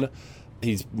 1,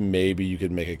 maybe you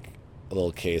could make a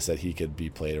little case that he could be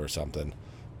played or something.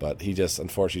 But he just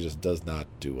unfortunately just does not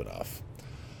do enough.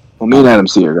 Well, me and Adam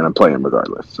C are going to play him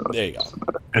regardless. So There you go.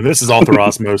 And this is all through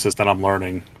osmosis that I'm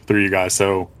learning through you guys,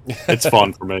 so it's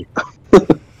fun for me.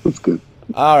 that's good.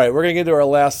 All right, we're going to get to our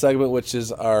last segment, which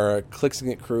is our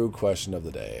Clixing It Crew question of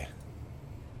the day.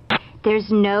 There's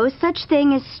no such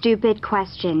thing as stupid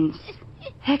questions.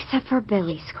 Except for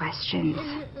Billy's questions.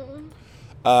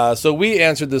 So we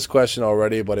answered this question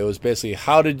already, but it was basically,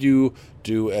 how did you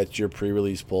do at your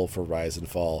pre-release pull for Rise and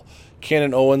Fall?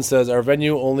 Cannon Owen says, our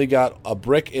venue only got a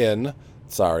brick in.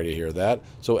 Sorry to hear that.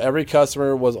 So every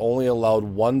customer was only allowed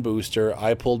 1 booster.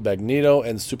 I pulled Magneto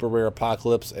and Super Rare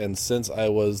Apocalypse, and since I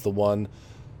was one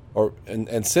of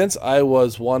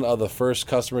the first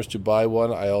customers to buy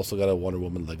one, I also got a Wonder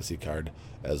Woman Legacy card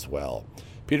as well.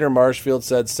 Peter Marshfield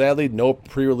said, sadly, no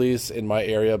pre-release in my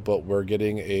area, but we're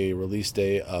getting a release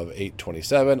day of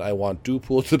 8/27. I want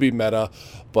Dupool to be meta,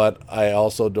 but I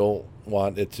also don't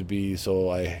want it to be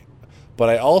so I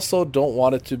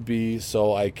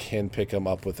can pick him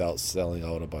up without selling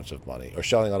out a bunch of money.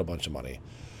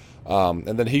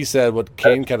 And then he said what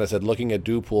Kane kind of said, looking at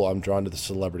Dupool, I'm drawn to the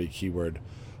celebrity keyword,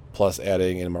 plus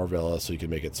adding in Marvella so you can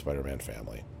make it Spider-Man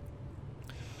family.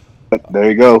 There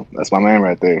you go. That's my man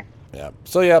right there. Yeah.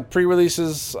 So yeah,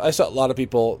 pre-releases. I saw a lot of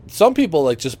people. Some people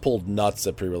like just pulled nuts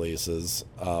at pre-releases.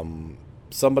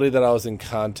 Somebody that I was in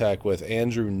contact with,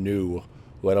 Andrew New,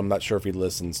 who I'm not sure if he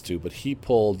listens to, but he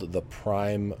pulled the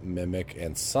Prime Mimic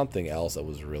and something else that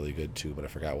was really good too, but I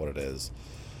forgot what it is.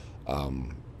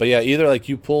 But yeah, either like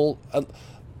you pull.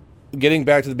 Getting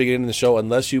back to the beginning of the show,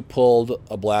 unless you pulled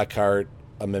a Blackheart,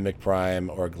 a Mimic Prime,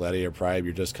 or a Gladiator Prime,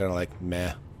 you're just kind of like,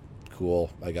 meh, cool.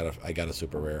 I got a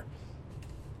super rare.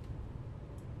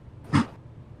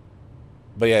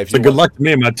 But yeah, if you good luck to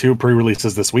me and my 2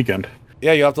 pre-releases this weekend.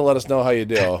 Yeah, you have to let us know how you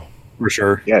do. For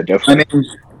sure. Yeah, definitely. I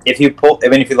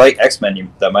mean, if you like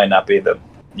X-Men, that might not be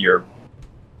your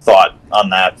thought on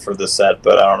that for this set,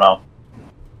 but I don't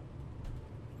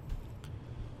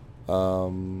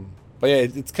know. But yeah,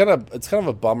 it's kind of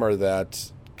a bummer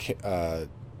that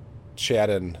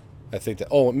Chadden, I think that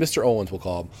Mr. Owens, we'll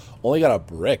call him, only got a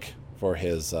brick for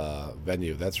his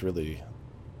venue. That's really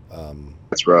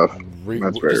that's rough.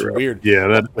 That's very rough. Weird.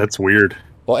 Yeah, that's weird.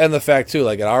 Well, and the fact too,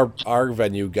 like at our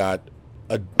venue got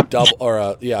a double or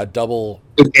a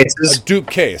dupe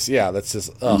case. Yeah, that's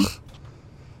just ugh.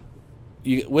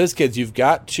 WizKids, you've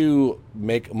got to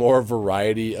make more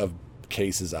variety of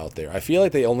cases out there. I feel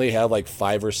like they only have like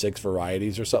 5 or 6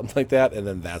 varieties or something like that, and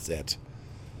then that's it.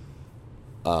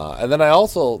 And then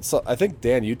I think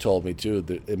Dan, you told me too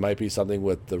that it might be something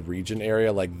with the region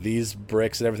area, like these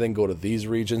bricks and everything go to these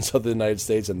regions of the United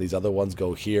States, and these other ones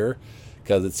go here,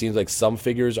 because it seems like some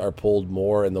figures are pulled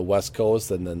more in the West Coast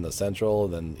than in the Central,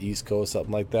 and then East Coast,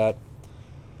 something like that.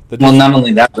 Well, not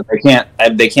only that, but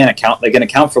they can't account. They can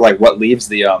account for like what leaves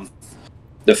the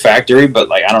factory, but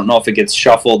like I don't know if it gets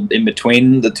shuffled in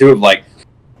between the two of like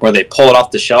where they pull it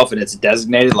off the shelf and it's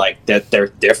designated like that they're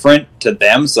different to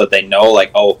them, so that they know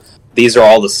like, oh, these are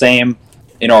all the same,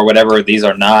 or whatever. These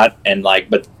are not, and like,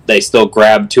 but they still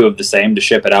grab 2 of the same to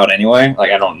ship it out anyway.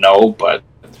 Like I don't know, but.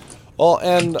 Well,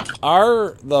 and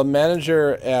the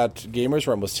manager at Gamers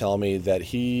Room was telling me that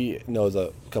he knows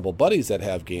a couple buddies that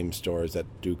have game stores that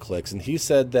do clicks, and he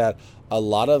said that a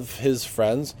lot of his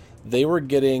friends, they were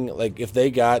getting, like, if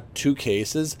they got 2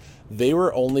 cases, they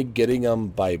were only getting them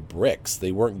by bricks.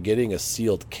 They weren't getting a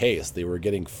sealed case. They were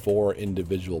getting 4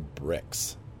 individual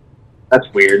bricks.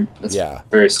 That's weird. That's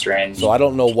very strange. So I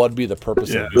don't know what'd be the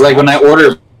purpose of like when I've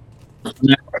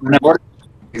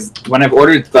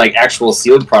ordered like actual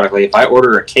sealed product, like if I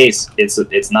order a case,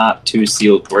 it's not 2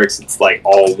 sealed bricks, it's like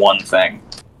all one thing.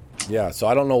 Yeah, so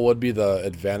I don't know what'd be the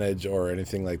advantage or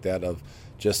anything like that of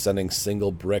just sending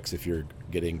single bricks if you're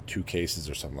getting 2 cases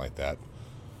or something like that.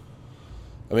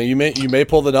 I mean, you may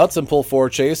pull the nuts and pull 4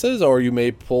 chases, or you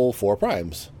may pull 4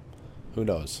 primes. Who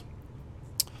knows?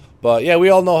 But yeah, we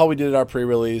all know how we did our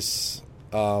pre-release,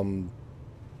 and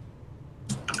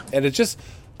it's just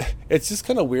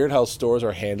kind of weird how stores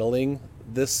are handling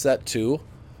this set too.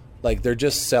 Like they're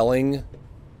just selling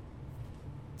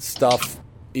stuff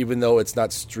even though it's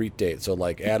not street date. So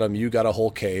like Adam, you got a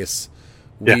whole case.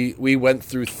 We went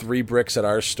through 3 bricks at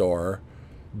our store.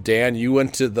 Dan, you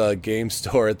went to the game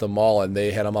store at the mall, and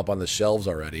they had them up on the shelves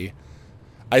already.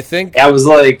 I think I was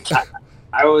like,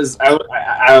 I was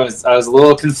a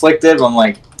little conflicted. I'm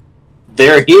like,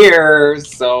 they're here,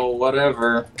 so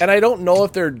whatever. And I don't know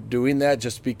if they're doing that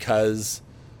just because,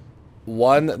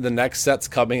 one, the next set's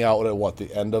coming out at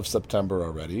the end of September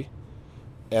already,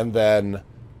 and then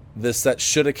this set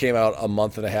should have came out a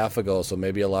month and a half ago. So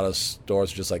maybe a lot of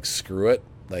stores are just like, screw it,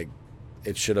 like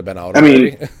it should have been out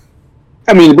already.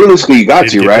 I mean, realistically, you got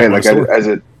to, right? Like as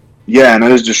a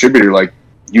distributor, like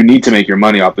you need to make your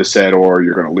money off the set, or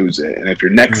you're going to lose it. And if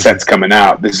your next set's coming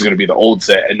out, this is going to be the old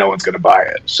set, and no one's going to buy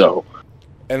it. So.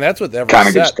 And that's with every kind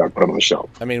of set. get stuck, put them on the shelf.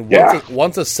 I mean,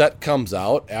 once a set comes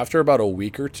out, after about a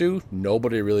week or two,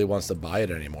 nobody really wants to buy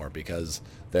it anymore because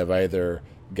they've either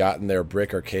gotten their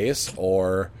brick or case,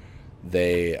 or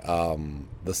they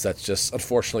the set's just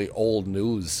unfortunately old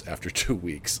news after 2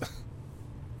 weeks.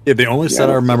 Yeah, the only set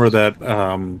I remember that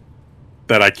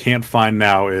that I can't find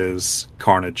now is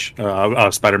Carnage,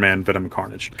 Spider-Man Venom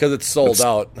Carnage, because it's sold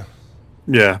out.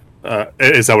 Yeah.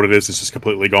 Is that what it is? It's just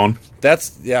completely gone?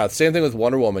 Same thing with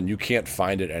Wonder Woman. You can't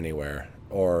find it anywhere.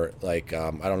 Or, like, I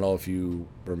don't know if you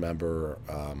remember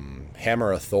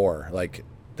Hammer of Thor. Like,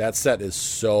 that set is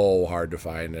so hard to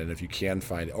find, and if you can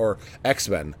find it. Or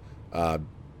X-Men,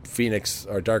 Phoenix,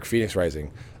 or Dark Phoenix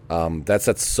Rising. That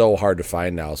set's so hard to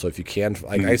find now. So if you can,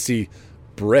 like, I see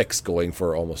bricks going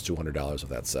for almost $200 of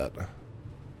that set.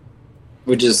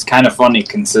 Which is kind of funny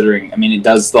considering, I mean, it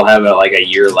does still have a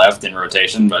year left in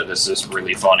rotation, but it's just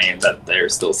really funny that they're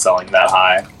still selling that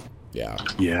high. Yeah.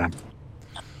 Yeah.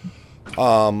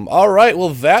 All right. Well,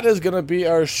 that is going to be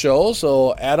our show.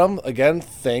 So, Adam, again,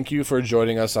 thank you for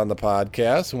joining us on the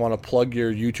podcast. I want to plug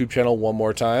your YouTube channel one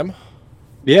more time.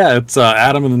 Yeah, it's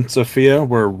Adam and Sophia.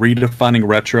 We're redefining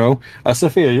retro.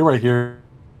 Sophia, you're right here.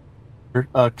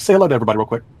 Say hello to everybody real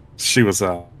quick. She was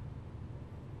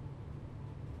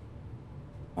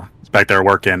back there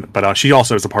working, but she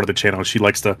also is a part of the channel. She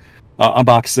likes to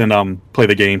unbox and play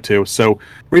the game too. So,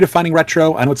 redefining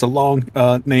retro. I know it's a long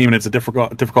name and it's a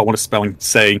difficult one to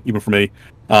say even for me.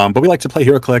 But we like to play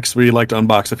HeroClix. We like to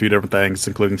unbox a few different things,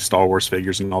 including Star Wars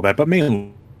figures and all that, but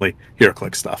mainly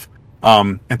HeroClix stuff.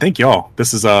 And thank y'all.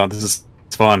 This is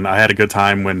fun. I had a good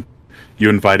time when you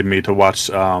invited me to watch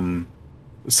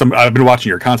I've been watching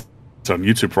your content on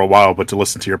YouTube for a while, but to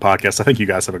listen to your podcast, I think you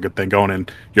guys have a good thing going.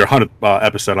 And your 100th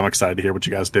episode, I'm excited to hear what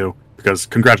you guys do, because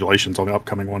congratulations on the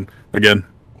upcoming one again.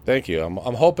 Thank you.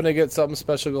 I'm hoping to get something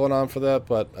special going on for that,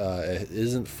 but it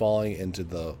isn't falling into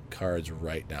the cards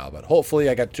right now. But hopefully,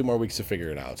 I got 2 more weeks to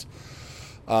figure it out.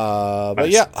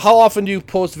 But yeah, how often do you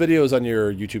post videos on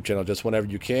your YouTube channel? Just whenever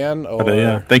you can? Or...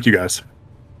 Yeah, thank you guys.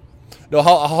 No,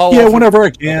 how often? Whenever I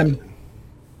can.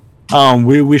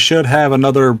 We should have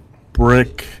another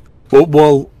brick.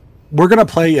 Well, we're gonna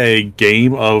play a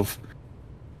game of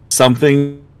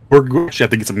something. We're actually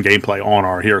have to get some gameplay on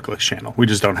our HeroClix channel. We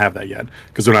just don't have that yet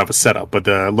because we don't have a setup. But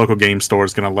the local game store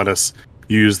is gonna let us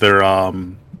use their.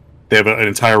 They have an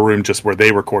entire room just where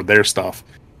they record their stuff.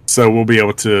 So we'll be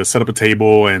able to set up a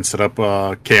table and set up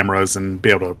cameras and be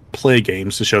able to play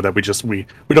games to show that we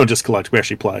don't just collect. We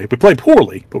actually play. We play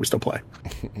poorly, but we still play.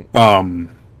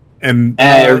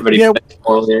 Everybody plays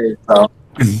poorly. So.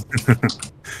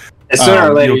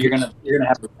 Sooner or later, you're gonna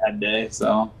have a bad day.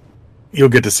 So you'll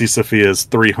get to see Sophia's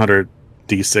 300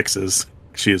 D6s.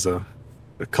 She is a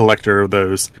collector of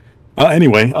those.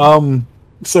 Anyway,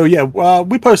 so yeah,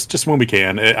 we post just when we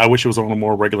can. I wish it was on a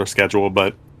more regular schedule,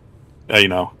 but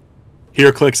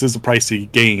HeroClix is a pricey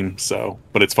game,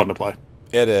 but it's fun to play.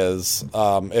 It is.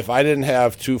 If I didn't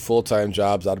have 2 full-time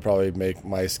jobs, I'd probably make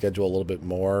my schedule a little bit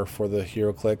more for the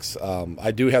HeroClix.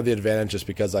 I do have the advantage just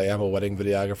because I am a wedding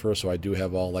videographer, so I do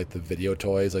have all like the video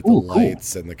toys, like the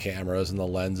lights and the cameras and the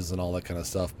lenses and all that kind of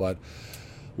stuff. But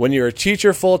when you're a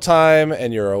teacher full-time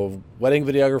and you're a wedding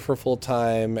videographer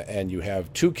full-time and you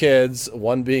have 2 kids,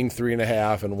 one being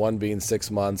 3.5 and one being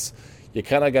 6 months, you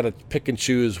kind of got to pick and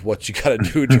choose what you got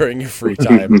to do during your free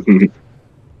time.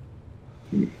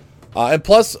 And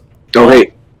plus,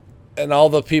 and all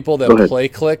the people that play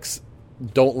Clicks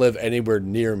don't live anywhere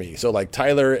near me. So, like,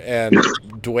 Tyler and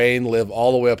Dwayne live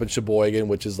all the way up in Sheboygan,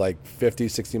 which is like 50,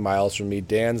 60 miles from me.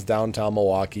 Dan's downtown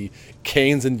Milwaukee.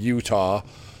 Kane's in Utah.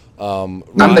 I'm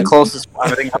the closest.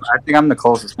 I think I'm the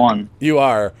closest one. You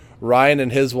are. Ryan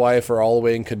and his wife are all the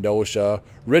way in Kenosha.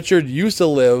 Richard used to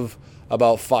live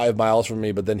about 5 miles from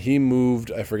me, but then he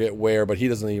moved, I forget where, but he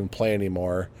doesn't even play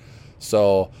anymore.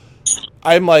 So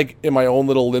I'm like in my own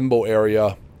little limbo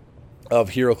area of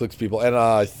HeroClix people. And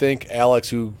I think Alex,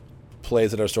 who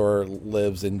plays at our store,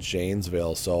 lives in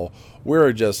Janesville. So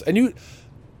we're just, and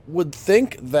would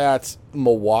think that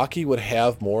Milwaukee would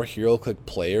have more HeroClick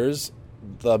players.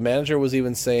 The manager was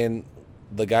even saying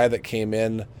the guy that came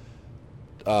in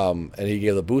and he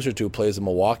gave the booster to plays in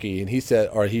Milwaukee, and he said,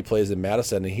 or he plays in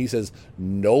Madison, and he says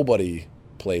nobody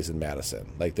plays in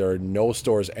Madison. Like, there are no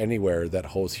stores anywhere that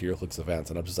host HeroClix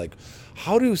events. And I'm just like,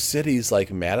 how do cities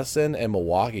like Madison and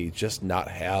Milwaukee just not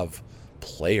have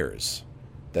players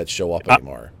that show up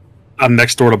anymore? I'm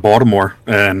next door to Baltimore,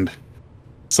 and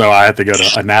so I have to go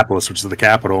to Annapolis, which is the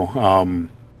capital, and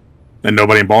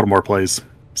nobody in Baltimore plays.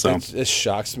 So it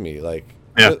shocks me. Like,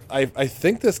 yeah. I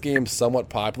think this game's somewhat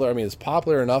popular. I mean, it's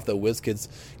popular enough that WizKids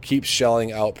keeps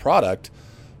shelling out product,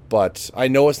 but I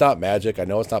know it's not Magic. I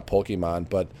know it's not Pokemon,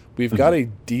 but we've got a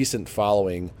decent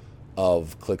following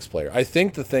of Clix player. I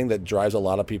think the thing that drives a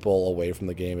lot of people away from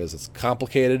the game is it's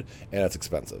complicated and it's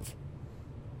expensive.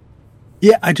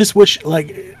 Yeah, I just wish,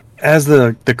 like, as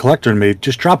the collector in me,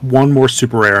 just drop one more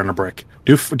super rare on a brick.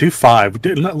 Do 5.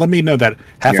 Let me know that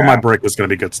half of my brick is going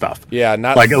to be good stuff. Yeah,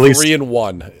 not like at least 3 and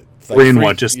 1. It's like 3 and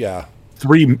 1, just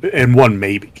 3 and 1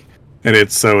 maybe. And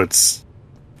it's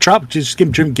drop. Just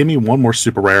give me one more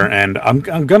super rare, and I'm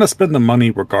going to spend the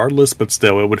money regardless. But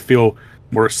still, it would feel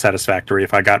more satisfactory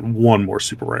if I got one more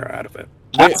super rare out of it.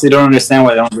 I actually don't understand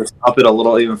why they don't just up it a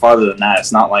little even farther than that.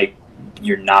 It's not like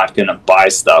you're not going to buy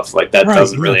stuff like that.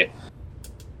 Doesn't really,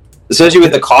 especially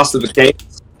with the cost of the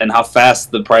case and how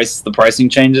fast the pricing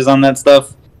changes on that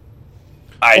stuff.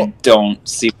 I don't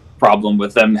see a problem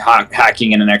with them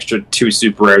hacking in an extra 2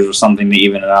 super rares or something to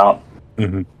even it out.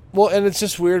 Mm-hmm. Well, and it's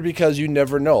just weird because you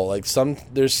never know. Like,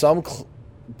 there's some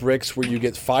bricks where you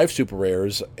get 5 super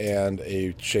rares and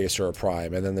a chase or a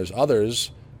prime, and then there's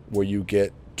others where you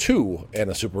get 2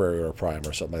 and a super rare or a prime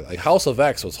or something like that. Like House of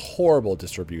X was horrible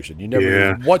distribution. You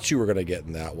never knew what you were going to get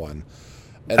in that one.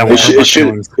 And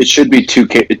it should be 2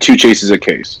 chases a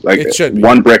case. Like, it should be.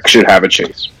 One brick should have a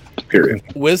chase. Period.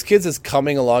 WizKids is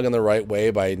coming along in the right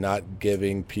way by not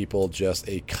giving people just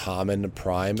a common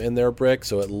prime in their brick.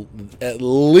 So at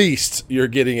least you're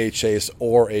getting a chase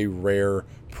or a rare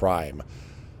prime.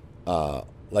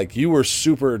 Like, you were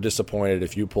super disappointed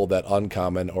if you pulled that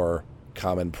uncommon or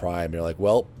common prime. You're like,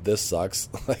 well, this sucks.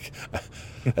 Like,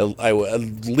 I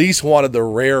at least wanted the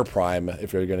rare prime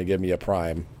if you're going to give me a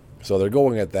prime. So they're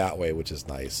going it that way, which is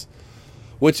nice.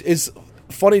 Which is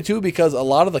funny too, because a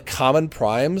lot of the common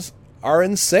primes are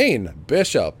insane.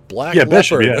 Bishop, Black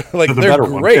Leopard, like they're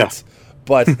great,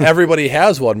 but everybody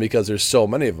has one because there's so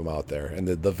many of them out there, and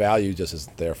the value just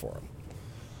isn't there for them.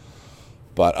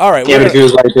 But all right, but if he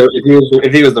was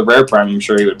the rare prime, I'm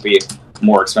sure he would be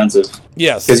more expensive.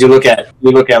 Yes, because you look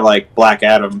at like Black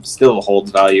Adam still holds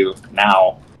value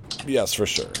now. Yes, for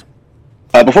sure.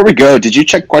 Before we go, did you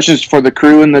check questions for the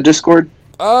crew in the Discord?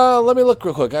 Let me look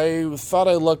real quick. I thought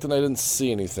I looked and I didn't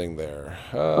see anything there.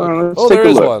 There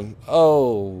is one.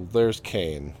 Oh, there's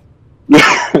Kane.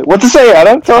 What to say,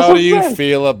 Adam? How do you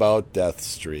feel about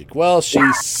Deathstreak? Well, she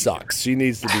sucks. She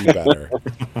needs to be better.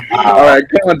 All right,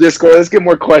 come on, Discord. Let's get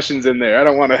more questions in there. I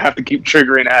don't want to have to keep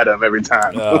triggering Adam every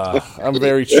time. I'm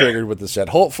very triggered with this set.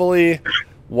 Hopefully,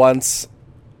 once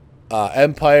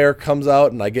Empire comes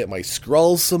out and I get my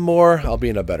Skrulls some more, I'll be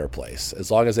in a better place.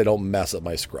 As long as they don't mess up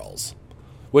my Skrulls.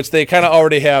 Which they kind of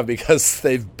already have because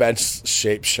they've benched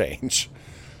Shape Change.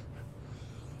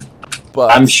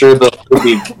 But I'm sure they'll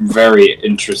be very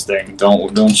interesting.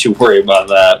 Don't you worry about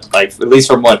that. Like, at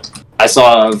least from what I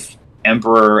saw of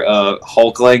Emperor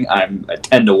Hulkling, I'm a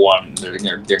 10-1. They're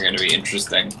going to be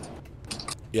interesting.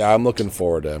 Yeah, I'm looking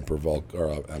forward to Emperor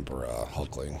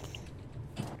Hulkling.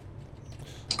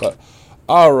 But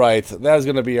all right, that is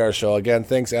going to be our show. Again,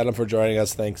 thanks, Adam, for joining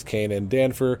us. Thanks, Kane and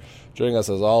Dan, for joining us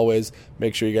as always.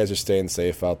 Make sure you guys are staying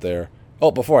safe out there. Oh,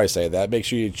 before I say that, make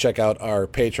sure you check out our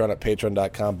Patreon at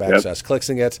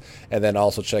patreon.com/clixingit, and then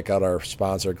also check out our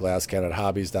sponsor,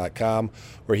 glasscannonhobbies.com,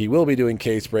 where he will be doing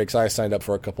case breaks. I signed up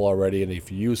for a couple already, and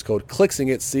if you use code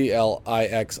CLIXINGIT,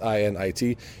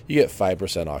 CLIXINIT, you get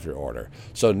 5% off your order.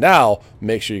 So now,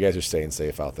 make sure you guys are staying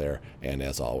safe out there, and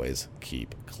as always,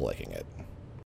 keep clicking it.